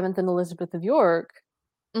Henry VII and Elizabeth of York?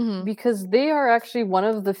 Mhm. Because they are actually one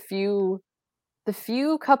of the few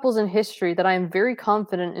couples in history that I am very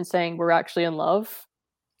confident in saying were actually in love.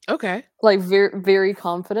 Okay. Like, very, very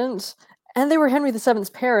confident. And they were Henry VII's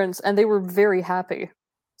parents, and they were very happy.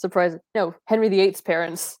 Surprising. No, Henry VIII's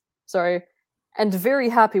parents. Sorry. And very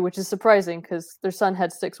happy, which is surprising because their son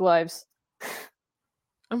had 6 wives.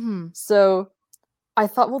 Mhm. So I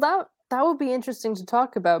thought, well, that would be interesting to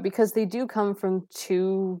talk about because they do come from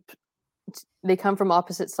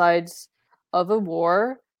opposite sides of a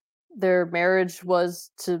war. Their marriage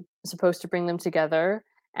was supposed to bring them together,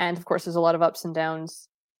 and of course there's a lot of ups and downs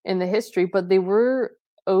in the history, but they were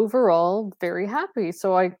overall very happy.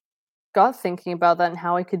 So I got thinking about that and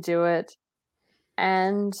how I could do it,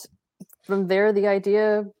 and from there the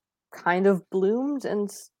idea kind of bloomed, and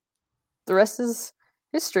the rest is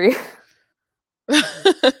history.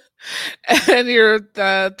 And you're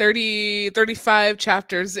 35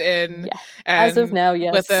 chapters in, Yeah. and As of now,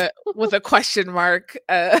 yes. with a question mark.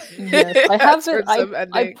 Yes, I have towards them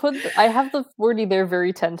ending. I have the 40 there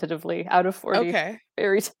very tentatively, out of 40. Okay.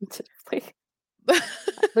 Very tentatively.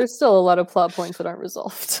 There's still a lot of plot points that aren't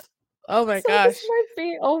resolved. Oh my So gosh. this might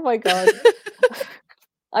be, oh my god.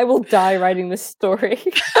 I will die writing this story.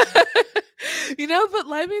 But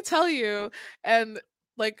let me tell you, and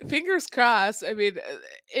like fingers crossed, I mean,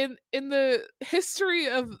 in the history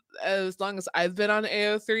of as long as I've been on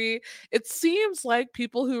AO3, it seems like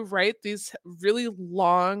people who write these really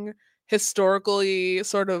long historically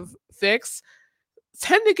sort of fics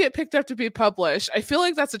tend to get picked up to be published. I feel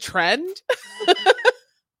like that's a trend.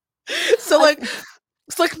 So like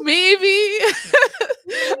it's like maybe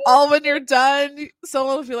all when you're done,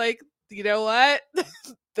 someone will be like, you know what?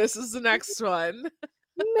 This is the next one.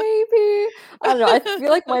 Maybe. I don't know. I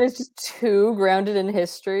feel like mine is just too grounded in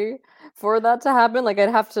history for that to happen. Like, I'd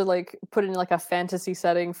have to put in a fantasy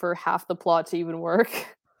setting for half the plot to even work.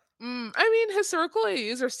 I mean, historical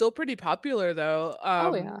AUs are still pretty popular though.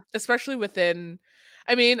 Oh yeah. Especially within.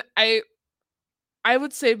 I mean, I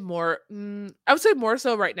would say more. I would say more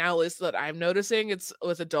so right now, at least that I'm noticing. It's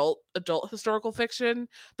with adult historical fiction.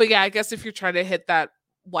 But yeah, I guess if you're trying to hit that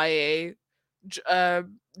YA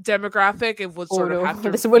demographic, it would sort of have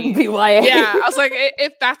to. This wouldn't be YA. Yeah, I was like,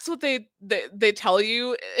 if that's what they tell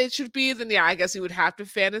you it should be, then yeah, I guess you would have to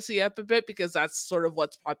fantasy up a bit because that's sort of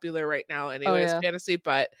what's popular right now, anyways. yeah. Fantasy,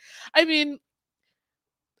 but I mean.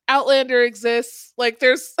 Outlander exists. Like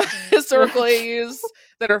there's historical AUs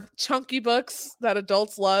that are chunky books that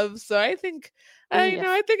adults love. So I think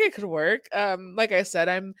I think it could work. Like I said,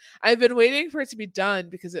 I've been waiting for it to be done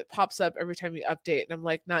because it pops up every time you update, and I'm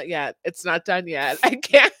like, not yet. It's not done yet. I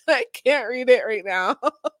can't read it right now.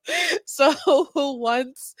 So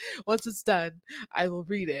once it's done, I will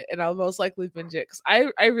read it, and I'll most likely binge it because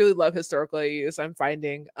I really love historical AUs. I'm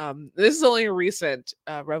finding this is only a recent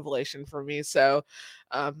revelation for me. So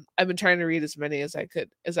I've been trying to read as many as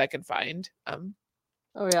I can find.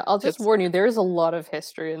 Oh yeah, I'll just warn you, there's a lot of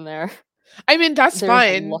history in there. I mean, that's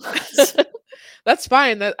fine. That's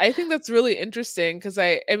fine. I think that's really interesting because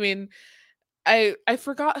I mean, I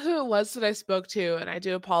forgot who it was that I spoke to, and I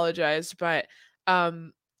do apologize, but I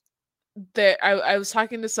was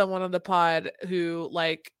talking to someone on the pod who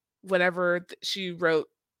like whenever she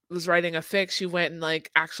was writing a fic, she went and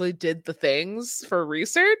like actually did the things for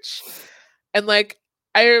research, and like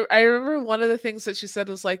I remember one of the things that she said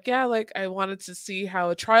was like, yeah, like I wanted to see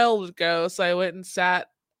how a trial would go, so I went and sat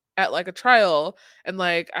at like a trial, and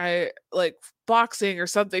like I like boxing or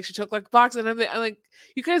something. She took like boxing, and I'm like,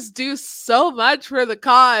 you guys do so much for the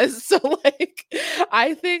cause. So like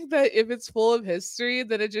I think that if it's full of history,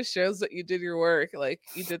 then it just shows that you did your work, like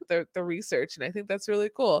you did the research, and I think that's really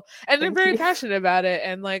cool. And I'm very passionate about it.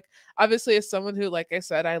 And like obviously as someone who, like I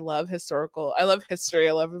said, I love history,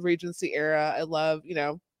 I love the Regency era, I love,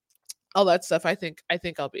 all that stuff. I think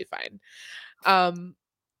I'll be fine.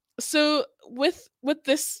 So with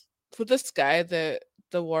this guy, the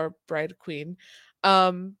War Bride Queen,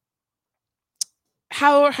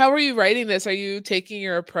 how are you writing this? Are you taking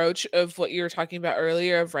your approach of what you were talking about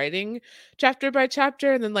earlier of writing chapter by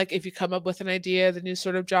chapter, and then like if you come up with an idea, then you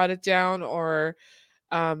sort of jot it down, or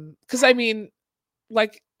because I mean,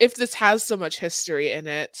 like if this has so much history in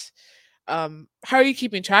it, how are you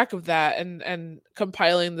keeping track of that and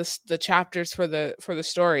compiling the chapters for the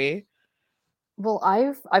story? Well,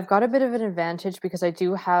 I've got a bit of an advantage because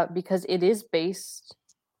because it is based,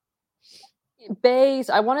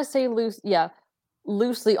 I want to say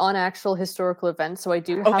loosely on actual historical events, so I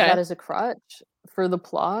do have Okay. that as a crutch for the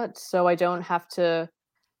plot, so I don't have to.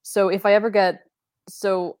 So if I ever get,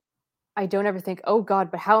 so I don't ever think, oh God,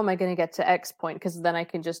 but how am I going to get to X point? Because then I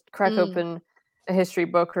can just crack open a history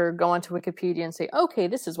book or go onto Wikipedia and say, okay,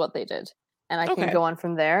 this is what they did, and I can Okay. go on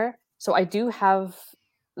from there. So I do have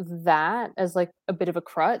that as like a bit of a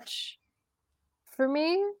crutch for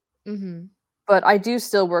me, Mm-hmm. but I do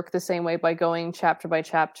still work the same way by going chapter by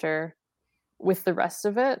chapter with the rest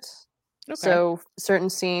of it. Okay. So certain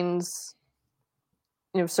scenes,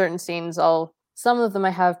 some of them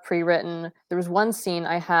I have pre-written. There was one scene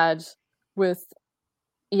I had with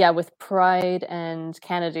Pride and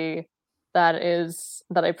Kennedy that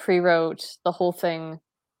I pre-wrote the whole thing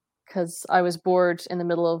because I was bored in the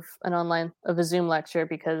middle of a Zoom lecture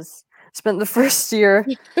because I spent the first year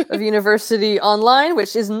of university online,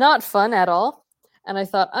 which is not fun at all. And I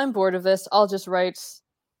thought, I'm bored of this. I'll just write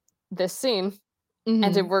this scene. Mm-hmm.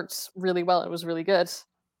 And it worked really well. It was really good.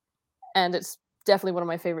 And it's definitely one of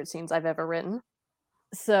my favorite scenes I've ever written.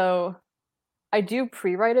 So I do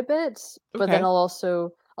pre-write a bit, but then I'll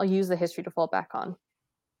use the history to fall back on.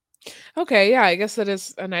 Okay, yeah, I guess that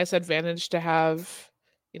is a nice advantage to have,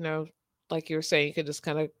 like you were saying, you could just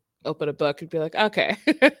kind of open a book and be like, okay,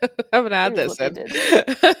 I'm gonna add this in.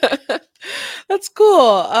 That's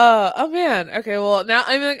cool. Oh man. Okay, well now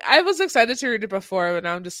I was excited to read it before, but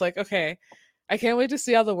now I'm just like, okay, I can't wait to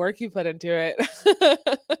see all the work you put into it.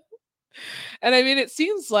 And I mean, it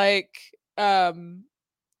seems like, oh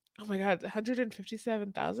my God,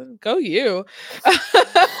 157,000. Go you.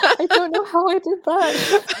 I don't know how I did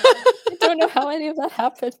that. I don't know how any of that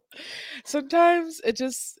happened. Sometimes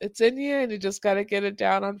it's in you and you just got to get it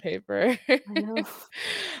down on paper. I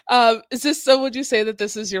know. Would you say that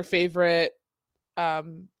this is your favorite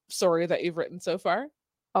story that you've written so far?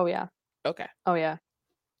 Oh yeah. Okay. Oh yeah.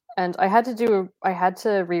 And I had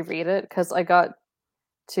to reread it because I got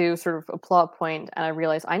to sort of a plot point and I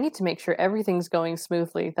realized I need to make sure everything's going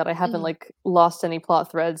smoothly, that I haven't like lost any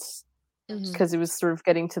plot threads, because it was sort of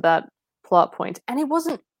getting to that plot point. And it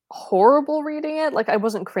wasn't horrible reading it. Like I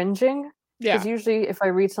wasn't cringing. Yeah. Because usually if I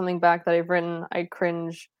read something back that I've written, I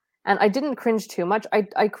cringe. And I didn't cringe too much.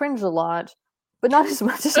 I cringed a lot, but not as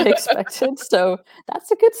much as I expected. So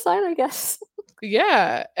that's a good sign, I guess.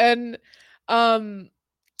 Yeah. And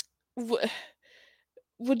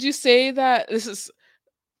would you say that this is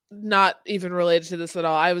not even related to this at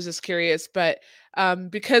all? I was just curious, but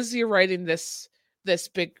because you're writing this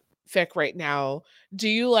big fic right now, do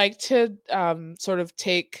you like to sort of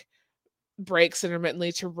take breaks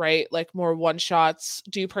intermittently to write like more one shots?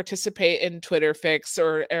 Do you participate in Twitter fics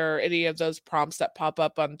or any of those prompts that pop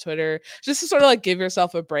up on Twitter, just to sort of like give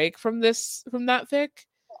yourself a break from that fic?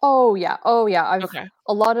 Oh yeah. Okay.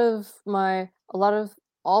 A lot of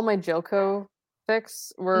all my Joko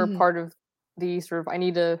fics were part of the sort of I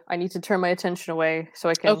need to turn my attention away so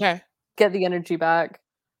I can get the energy back.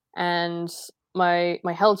 And my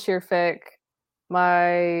Hellcheer fic,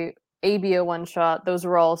 my ABO one shot, those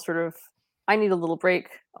were all sort of I need a little break.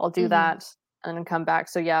 I'll do that and then come back.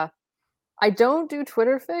 So yeah, I don't do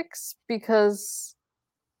Twitter fics because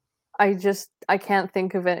I can't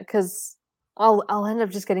think of it, because I'll end up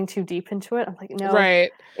just getting too deep into it. I'm like, no.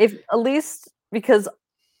 Right. If at least, because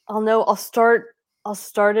I'll know I'll start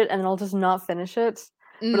it and then I'll just not finish it.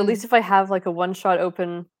 But at least if I have like a one shot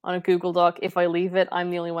open on a Google Doc, if I leave it, I'm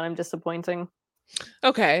the only one I'm disappointing.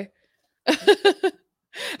 Okay.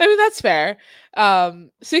 I mean, that's fair.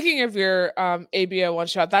 Speaking of your ABO one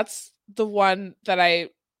shot, that's the one that I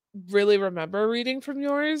really remember reading from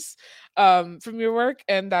yours, from your work.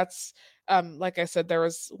 And that's like I said, there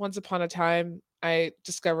was once upon a time I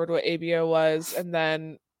discovered what ABO was, and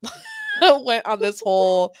then went on this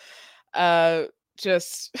whole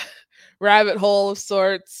just rabbit hole of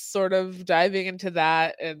sorts, sort of diving into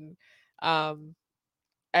that. And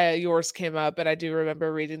yours came up, and I do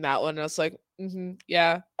remember reading that one. And I was like,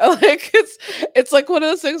 yeah, like it's like one of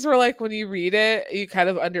those things where like when you read it, you kind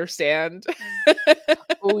of understand.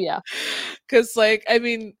 Oh yeah, because like I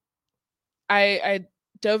mean, I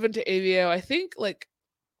dove into ABO. I think like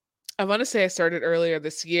I want to say I started earlier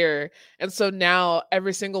this year, and so now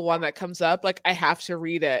every single one that comes up, like I have to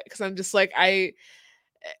read it because I'm just like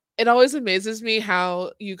it always amazes me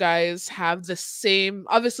how you guys have the same,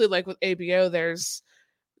 obviously like with ABO, there's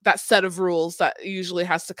that set of rules that usually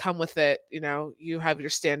has to come with it. You have your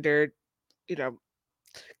standard,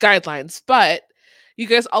 guidelines, but you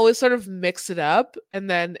guys always sort of mix it up, and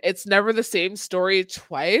then it's never the same story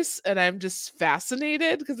twice, and I'm just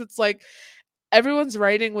fascinated because it's like everyone's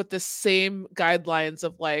writing with the same guidelines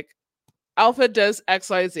of like Alpha does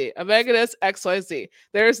XYZ, Omega does XYZ.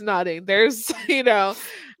 There's nodding, there's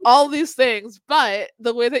all these things, but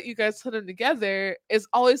the way that you guys put them together is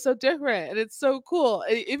always so different, and it's so cool.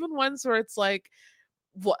 And even ones where it's like,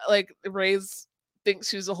 what, like Ray's thinks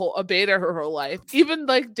she's a beta her whole life, even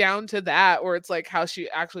like down to that, where it's like how she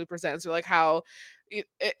actually presents, or like how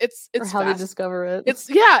it's or how they discover it.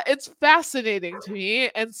 It's fascinating to me,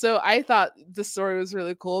 and so I thought the story was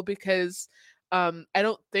really cool because I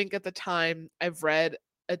don't think at the time I've read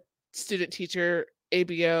a student teacher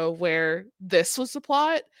ABO where this was the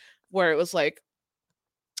plot, where it was like,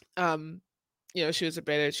 she was a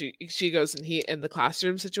beta, she goes and he in the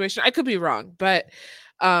classroom situation. I could be wrong, but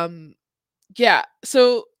yeah.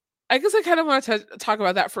 So I guess I kind of want to talk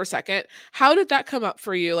about that for a second. How did that come up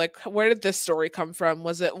for you? Like, where did this story come from?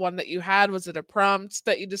 Was it one that you had? Was it a prompt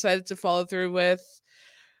that you decided to follow through with?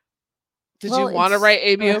 Did you want to write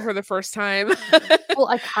ABO for the first time? Well,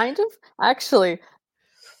 I kind of actually.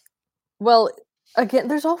 Well, again,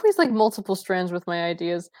 there's always like multiple strands with my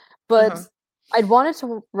ideas, but I wanted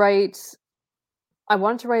to write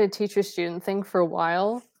a teacher-student thing for a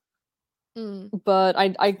while, but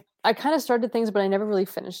I kind of started things, but I never really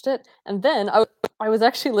finished it. And then I was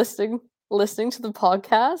actually listening to the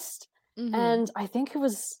podcast, and I think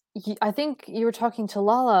you were talking to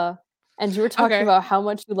Lala, and you were talking about how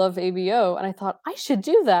much you love ABO, and I thought I should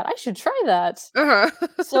do that. I should try that.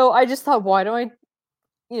 So I just thought, why don't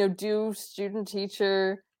I, do student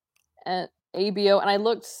teacher and ABO? And I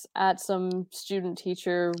looked at some student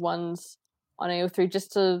teacher ones on AO3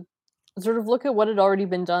 just to sort of look at what had already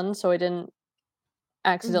been done, so I didn't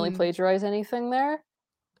accidentally plagiarize anything there.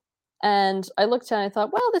 And I looked at it and I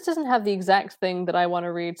thought, well, this doesn't have the exact thing that I want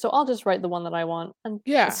to read, so I'll just write the one that I want. And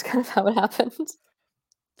that's kind of how it happened.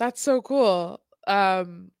 That's so cool.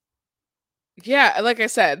 Yeah, like I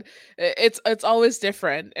said, it's always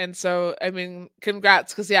different. And so, I mean,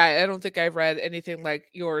 congrats, because I don't think I've read anything like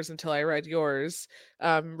yours until I read yours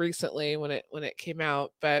recently when it came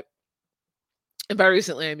out. But by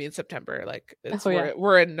recently, I mean September. Like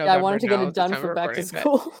we're in November. Yeah, I wanted to now, get it done for back to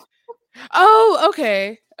school. Oh,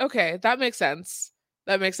 okay. That makes sense.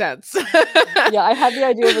 Yeah, I had the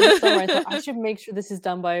idea over the summer. I thought I should make sure this is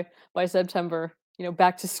done by September.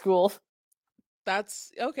 Back to school.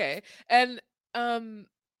 That's okay. And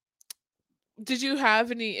did you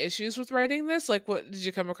have any issues with writing this? Like, what did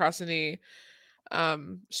you come across any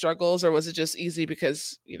struggles, or was it just easy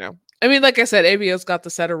because I mean, like I said, ABO's got the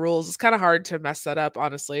set of rules. It's kind of hard to mess that up,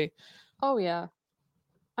 honestly. Oh yeah,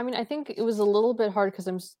 I mean, I think it was a little bit hard because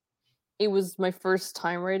it was my first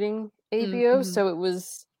time writing ABO, so it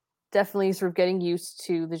was definitely sort of getting used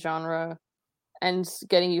to the genre and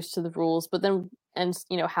getting used to the rules, but then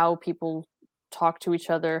how people talk to each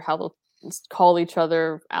other, how they'll call each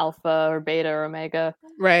other alpha or beta or omega,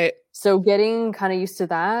 right? So getting kind of used to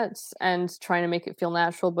that and trying to make it feel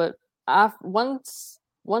natural. But once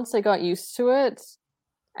I got used to it,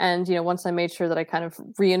 and once I made sure that I kind of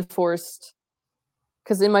reinforced,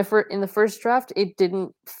 because in the first draft it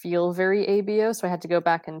didn't feel very ABO, so I had to go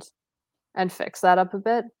back and fix that up a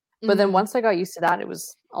bit. But then once I got used to that, it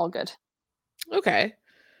was all good. Okay.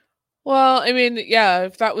 Well, I mean, yeah,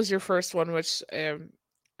 if that was your first one, which I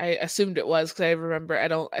assumed it was, because I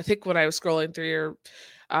remember I think when I was scrolling through your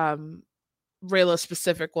Rayla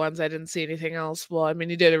specific ones, I didn't see anything else. Well, I mean,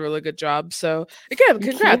 you did a really good job. So again,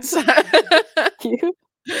 congrats. Thank you.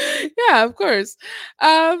 Yeah, of course.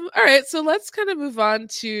 All right, so let's kind of move on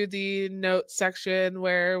to the notes section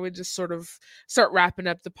where we just sort of start wrapping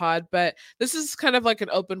up the pod. But this is kind of like an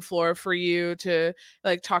open floor for you to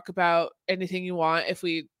like talk about anything you want. If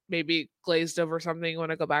we maybe glazed over something you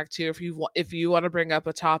want to go back to, if you want to bring up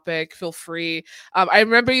a topic, feel free. I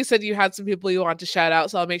remember you said you had some people you want to shout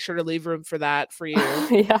out, so I'll make sure to leave room for that for you.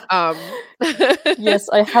 Yeah. Yes,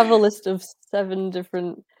 I have a list of 7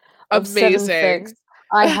 different amazing.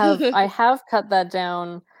 I have cut that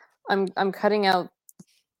down. I'm cutting out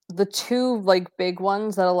the 2 like big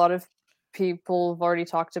ones that a lot of people have already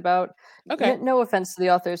talked about. Okay. No offense to the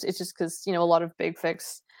authors, it's just because a lot of big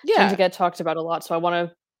fics tend to get talked about a lot. So when I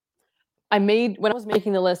was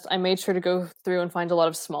making the list, I made sure to go through and find a lot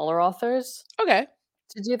of smaller authors. Okay.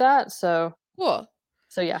 To do that, so cool.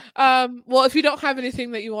 So yeah. Well, if you don't have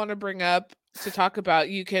anything that you want to bring up to talk about,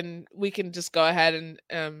 we can just go ahead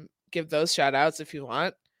and give those shout outs if you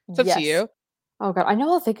want. It's up to you. Oh god, I know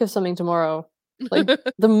I'll think of something tomorrow. Like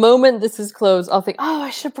the moment this is closed, I'll think, oh, I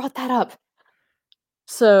should have brought that up.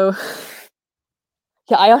 So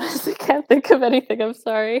Yeah, I honestly can't think of anything. I'm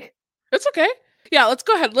sorry. It's okay. Yeah, let's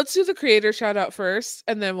go ahead. Let's do the creator shout out first,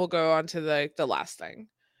 and then we'll go on to the last thing.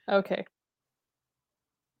 Okay.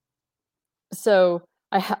 So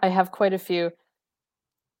I have quite a few.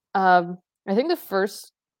 I think the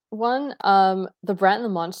first one, The Brat and the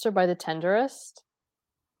Monster by The Tenderest.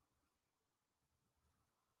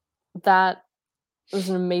 That was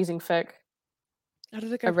an amazing fic. I don't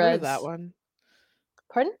think I I've heard of that read. one.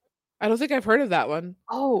 Pardon? I don't think I've heard of that one.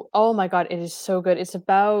 Oh my god, it is so good. It's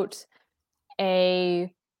about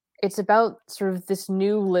sort of this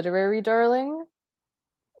new literary darling,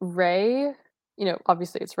 Ray.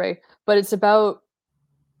 Obviously it's Ray, but it's about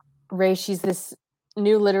Ray. She's this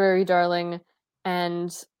new literary darling,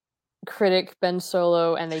 and critic Ben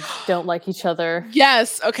Solo, and they don't like each other.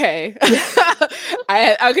 Yes. Okay.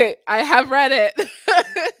 I have read it.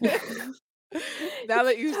 Now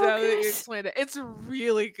that you explained it, it's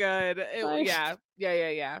really good.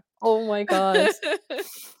 Yeah. Oh my god.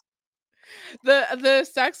 The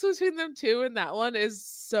sex between them two in that one is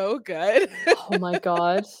so good. Oh my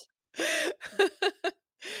god.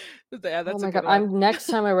 Yeah, that's Oh my a god. good one. Next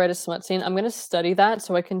time I write a smut scene, I'm gonna study that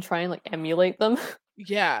so I can try and like emulate them.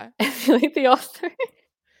 Yeah. Emulate the author.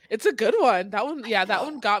 It's a good one. That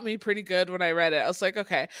one got me pretty good when I read it. I was like,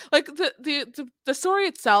 okay. Like the story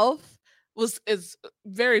itself is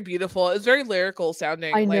very beautiful. It's very lyrical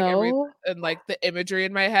sounding. I Like know. and like the imagery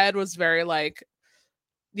in my head was very like,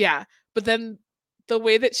 yeah. But then the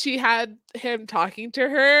way that she had him talking to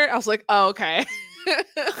her, I was like, oh, okay.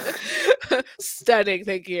 Stunning,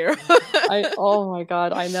 thank you. Oh my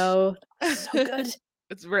god, I know. So good.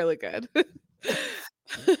 It's really good.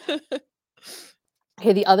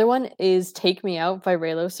 Okay, the other one is Take Me Out by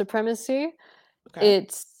Raylo Supremacy. Okay.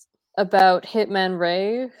 It's about Hitman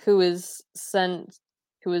Ray, who is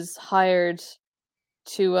hired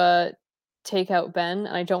to take out Ben,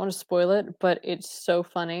 and I don't want to spoil it, but it's so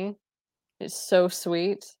funny. It's so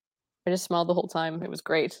sweet. I just smiled the whole time. It was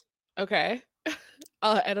great. Okay.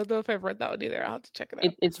 I don't know if I've read that one either. I'll have to check it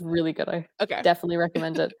out. It's really good. I Okay. definitely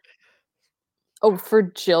recommend it. Oh, for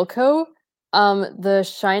Jilko, the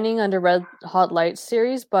Shining Under Red Hot Lights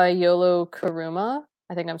series by Yolo Kuruma.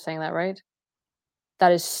 I think I'm saying that right.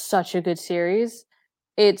 That is such a good series.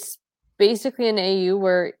 It's basically an AU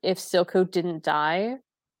where if Silco didn't die,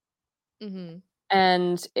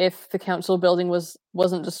 and if the council building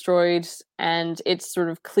wasn't destroyed, and it's sort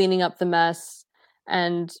of cleaning up the mess,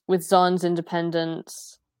 and with Zon's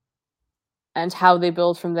independence, and how they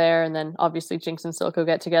build from there, and then obviously Jinx and Silco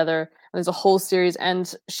get together. And there's a whole series,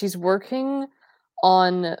 and she's working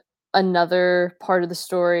on another part of the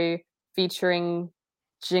story featuring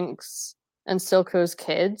Jinx and Silco's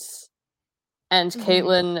kids, and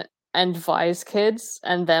Caitlyn and Vi's kids,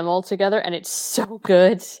 and them all together, and it's so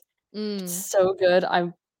good. It's so good.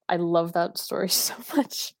 I love that story so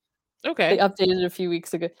much. Okay. They updated it a few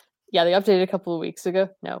weeks ago. Yeah, they updated a couple of weeks ago.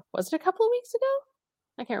 No, was it a couple of weeks ago?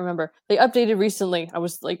 I can't remember. They updated recently. I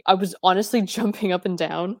was honestly jumping up and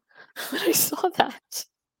down when I saw that.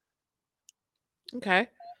 Okay.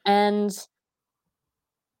 And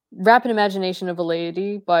Rapid Imagination of a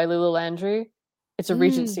Lady by Lula Landry. It's a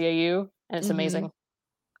Regency AU, and it's amazing.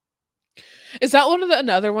 Is that one of the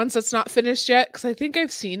another ones that's not finished yet? Because I think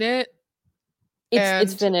I've seen it.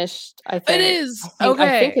 It's finished, I think. It is. I think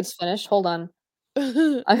Okay. it's finished. Hold on.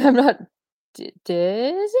 I'm not. Is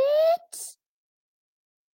it?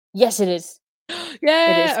 Yes, it is.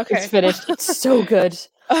 Yeah. It is. Okay. It's finished. It's so good.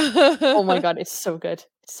 Oh my god, it's so good.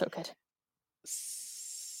 It's so good.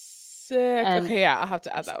 Sick. And okay, yeah, I'll have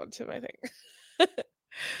to add that one to my thing.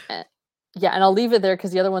 yeah, and I'll leave it there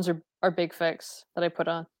because the other ones are big fics that I put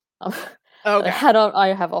on. Okay. I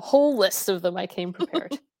have a whole list of them. I came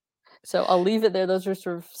prepared. So I'll leave it there. Those are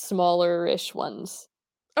sort of smaller-ish ones.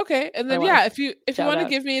 Okay, and then wanna yeah, if you want to out.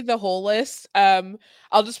 give me the whole list,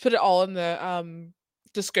 I'll just put it all in the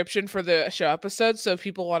description for the show episode. So if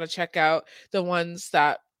people want to check out the ones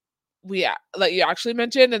that you actually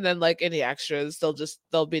mentioned, and then like any extras,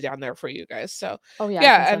 they'll be down there for you guys. So Oh yeah,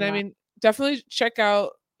 yeah, and I mean definitely check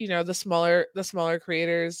out the smaller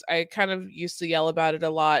creators. I kind of used to yell about it a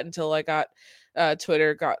lot until I got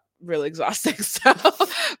Twitter got really exhausting. So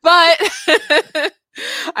but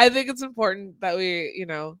I think it's important that we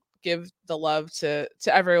give the love to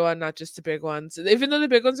everyone, not just the big ones. Even though the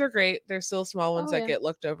big ones are great, there's still small ones that get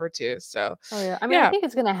looked over too. So I mean, I think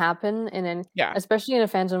it's gonna happen especially in a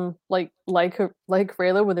fandom like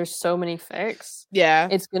Raylo, where there's so many fics. Yeah,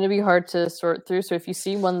 it's gonna be hard to sort through. So if you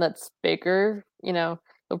see one that's bigger,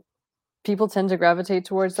 people tend to gravitate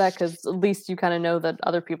towards that because at least you kind of know that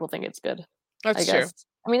other people think it's good. That's true.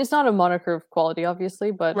 I mean, it's not a moniker of quality,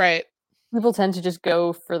 obviously, but right. People tend to just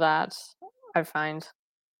go for that, I find.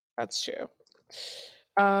 That's true.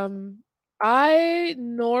 I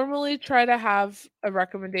normally try to have a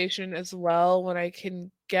recommendation as well when I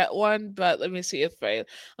can get one, but let me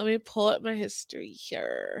pull up my history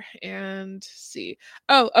here and see.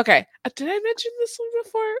 Oh, okay. Did I mention this one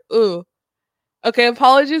before? Ooh. Okay,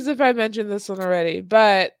 apologies if I mentioned this one already,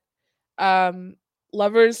 but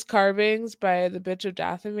Lover's Carvings by the Bitch of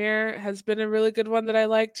Dathomir has been a really good one that I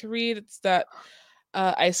like to read. It's that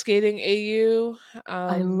ice skating AU.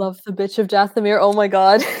 I love the Bitch of Dathomir. Oh my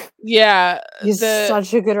god. Yeah, He's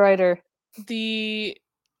such a good writer. The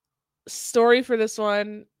story for this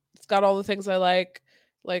one, it's got all the things I like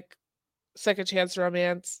second chance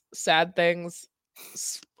romance, sad things.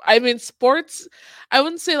 I mean, sports. I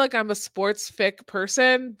wouldn't say like I'm a sports fic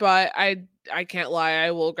person, but I can't lie,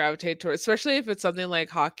 I will gravitate towards, especially if it's something like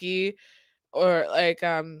hockey or like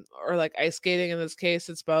ice skating. In this case,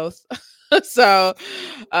 it's both. So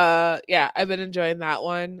yeah, I've been enjoying that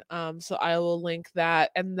one. So I will link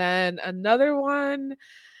that. And then another one,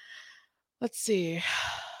 let's see.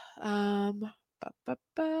 I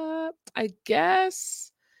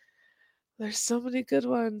guess there's so many good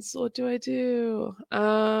ones. What do I do?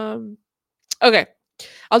 Okay,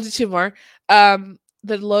 I'll do two more.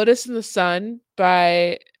 The Lotus in the Sun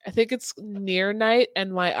by, I think it's Near Night,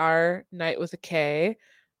 NYR, Night with a K.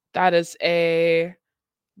 That is a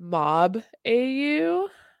mob AU.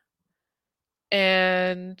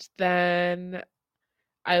 And then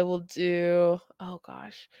I will do, oh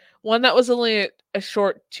gosh, one that was only a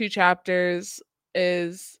short 2 chapters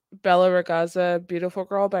is Bella Ragazza, Beautiful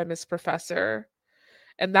Girl by Miss Professor.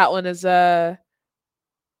 And that one is a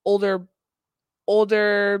older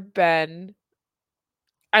Ben.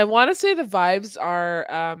 I want to say the vibes are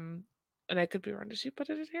and I could be wrong. Did she put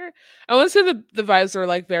it in here? I want to say the vibes are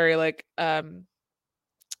like very like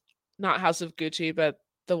not House of Gucci, but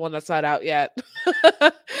the one that's not out yet.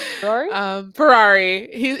 Ferrari? Ferrari.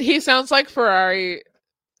 He sounds like Ferrari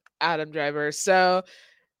Adam Driver. So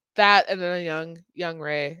that, and then a young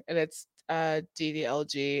Ray, and it's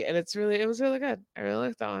DDLG, and it was really good. I really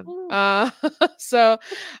like that one. So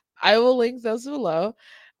I will link those below.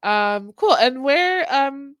 Cool. And where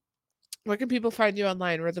can people find you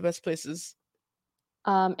online? Where are the best places?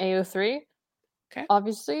 AO3. Okay.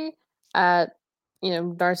 Obviously at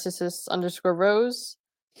Narcissus_Rose.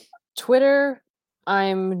 Twitter,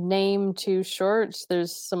 I'm name too short.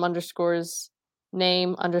 There's some underscores,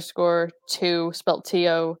 name_2 spelled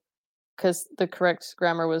TO, because the correct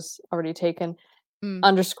grammar was already taken.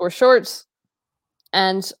 _shorts.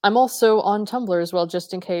 And I'm also on Tumblr as well,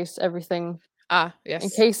 just in case everything. Yes. In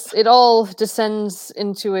case it all descends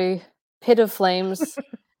into a pit of flames,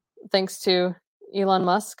 thanks to Elon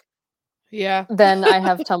Musk. Yeah. Then I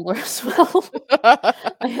have Tumblr as well.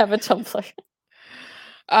 I have a Tumblr.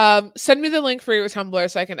 Send me the link for your Tumblr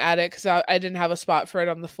so I can add it, because I didn't have a spot for it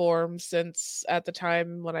on the forum, since at the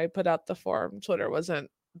time when I put out the forum, Twitter wasn't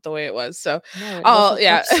the way it was. So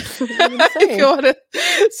if you want to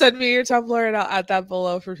send me your Tumblr, and I'll add that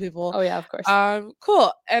below for people. Oh yeah, of course.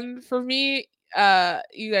 Cool. And for me,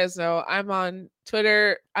 you guys know I'm on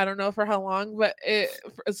Twitter. I don't know for how long, but I'm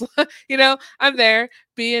there.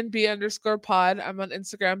 BNB_pod. I'm on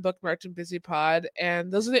Instagram, BookmarkedandBusyPod,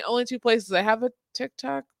 and those are the only 2 places. I have a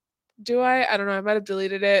TikTok. Do I? I don't know. I might have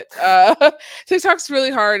deleted it. TikTok's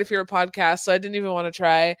really hard if you're a podcast, so I didn't even want to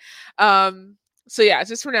try. So yeah,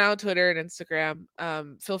 just for now, Twitter and Instagram.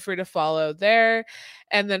 Feel free to follow there,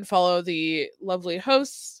 and then follow the lovely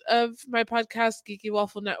hosts of my podcast, Geeky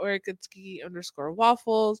Waffle Network. It's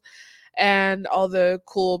geeky_waffles, and all the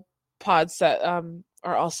cool pods that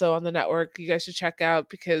are also on the network. You guys should check out,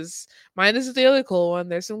 because mine is the only cool one.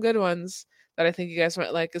 There's some good ones that I think you guys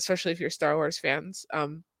might like, especially if you're Star Wars fans.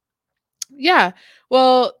 Yeah.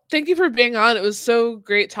 Well, thank you for being on. It was so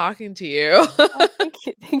great talking to you.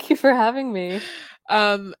 Thank you for having me.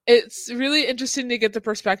 It's really interesting to get the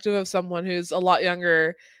perspective of someone who's a lot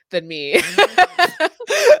younger than me.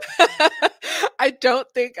 I don't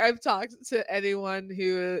think I've talked to anyone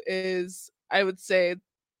who is, I would say,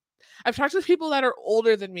 I've talked to people that are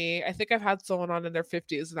older than me. I think I've had someone on in their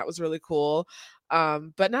 50s, and that was really cool.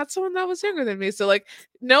 But not someone that was younger than me. So like,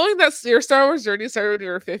 knowing that your Star Wars journey started when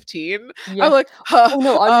you were 15, yeah. I'm like,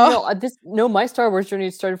 my Star Wars journey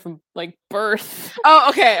started from like birth. Oh,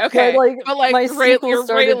 okay. But like my sequel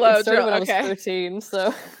started when I was 13.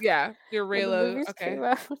 So yeah, your Raylo. Okay.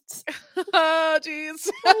 Oh, jeez.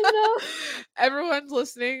 I know. Everyone's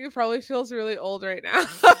listening probably feels really old right now.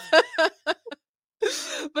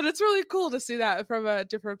 But it's really cool to see that from a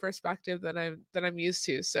different perspective than I'm used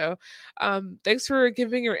to. So thanks for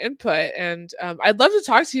giving your input, and I'd love to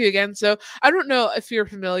talk to you again. So I don't know if you're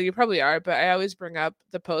familiar, you probably are, but I always bring up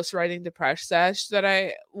the post writing depressed sesh that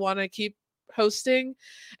I want to keep hosting,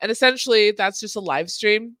 and essentially that's just a live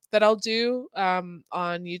stream that I'll do on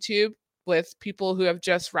YouTube with people who have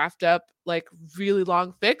just wrapped up like really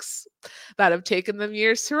long fics that have taken them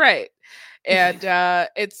years to write. And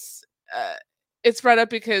it's brought up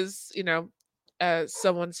because, you know,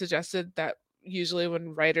 someone suggested that usually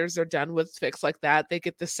when writers are done with fics like that, they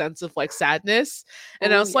get this sense of like sadness.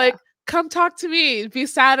 And I was like, come talk to me, be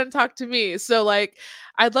sad and talk to me. So like,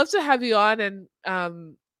 I'd love to have you on, and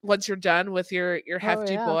once you're done with your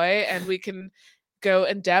hefty boy, and we can go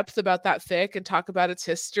in depth about that fic and talk about its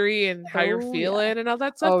history and how you're feeling and all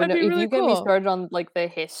that stuff. That'd be really if you cool. get me started on like the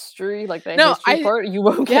history, part, you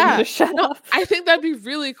won't get me to shut up. I think that'd be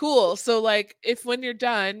really cool. So like, if when you're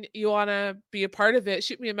done, you want to be a part of it,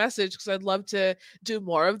 shoot me a message, because I'd love to do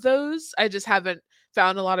more of those. I just haven't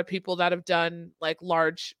found a lot of people that have done like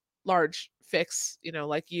large fics, you know,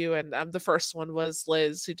 like you. And the first one was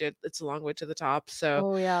Liz, who did It's a Long Way to the Top.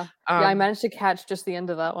 So I managed to catch just the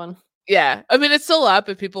end of that one. Yeah, I mean, it's still up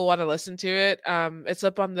if people want to listen to it. It's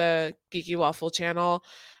up on the Geeky Waffle channel.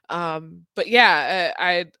 But yeah,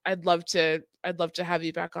 I'd love to have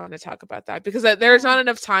you back on to talk about that, because there's not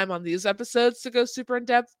enough time on these episodes to go super in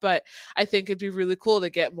depth, but I think it'd be really cool to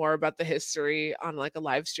get more about the history on like a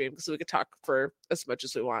live stream, because we could talk for as much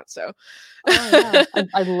as we want. So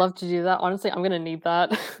I'd love to do that. Honestly, I'm gonna need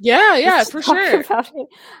that. Yeah, for sure.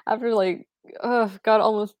 After like, oh god,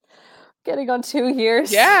 almost getting on 2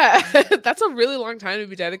 years. Yeah, that's a really long time to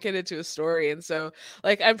be dedicated to a story. And so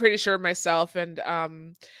like, I'm pretty sure myself and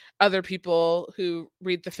other people who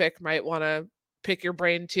read the fic might want to pick your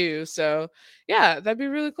brain too. So yeah, that'd be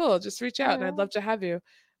really cool. Just reach out and I'd love to have you.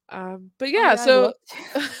 But yeah, so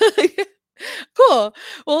cool.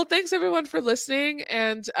 Well, thanks everyone for listening,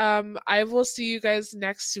 and I will see you guys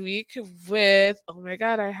next week with, oh my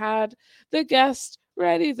god, I had the guest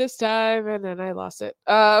ready this time and then I lost it.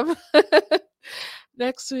 Not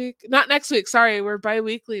next week, sorry, we're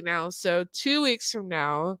bi-weekly now. So 2 weeks from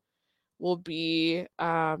now will be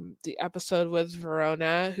the episode with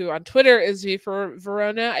Verona, who on Twitter is V for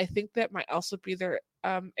Verona. I think that might also be their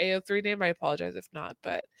AO3 name. I apologize if not,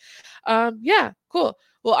 but yeah, cool.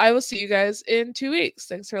 Well, I will see you guys in 2 weeks.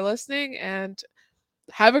 Thanks for listening and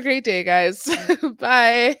have a great day, guys.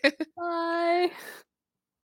 Bye. Bye.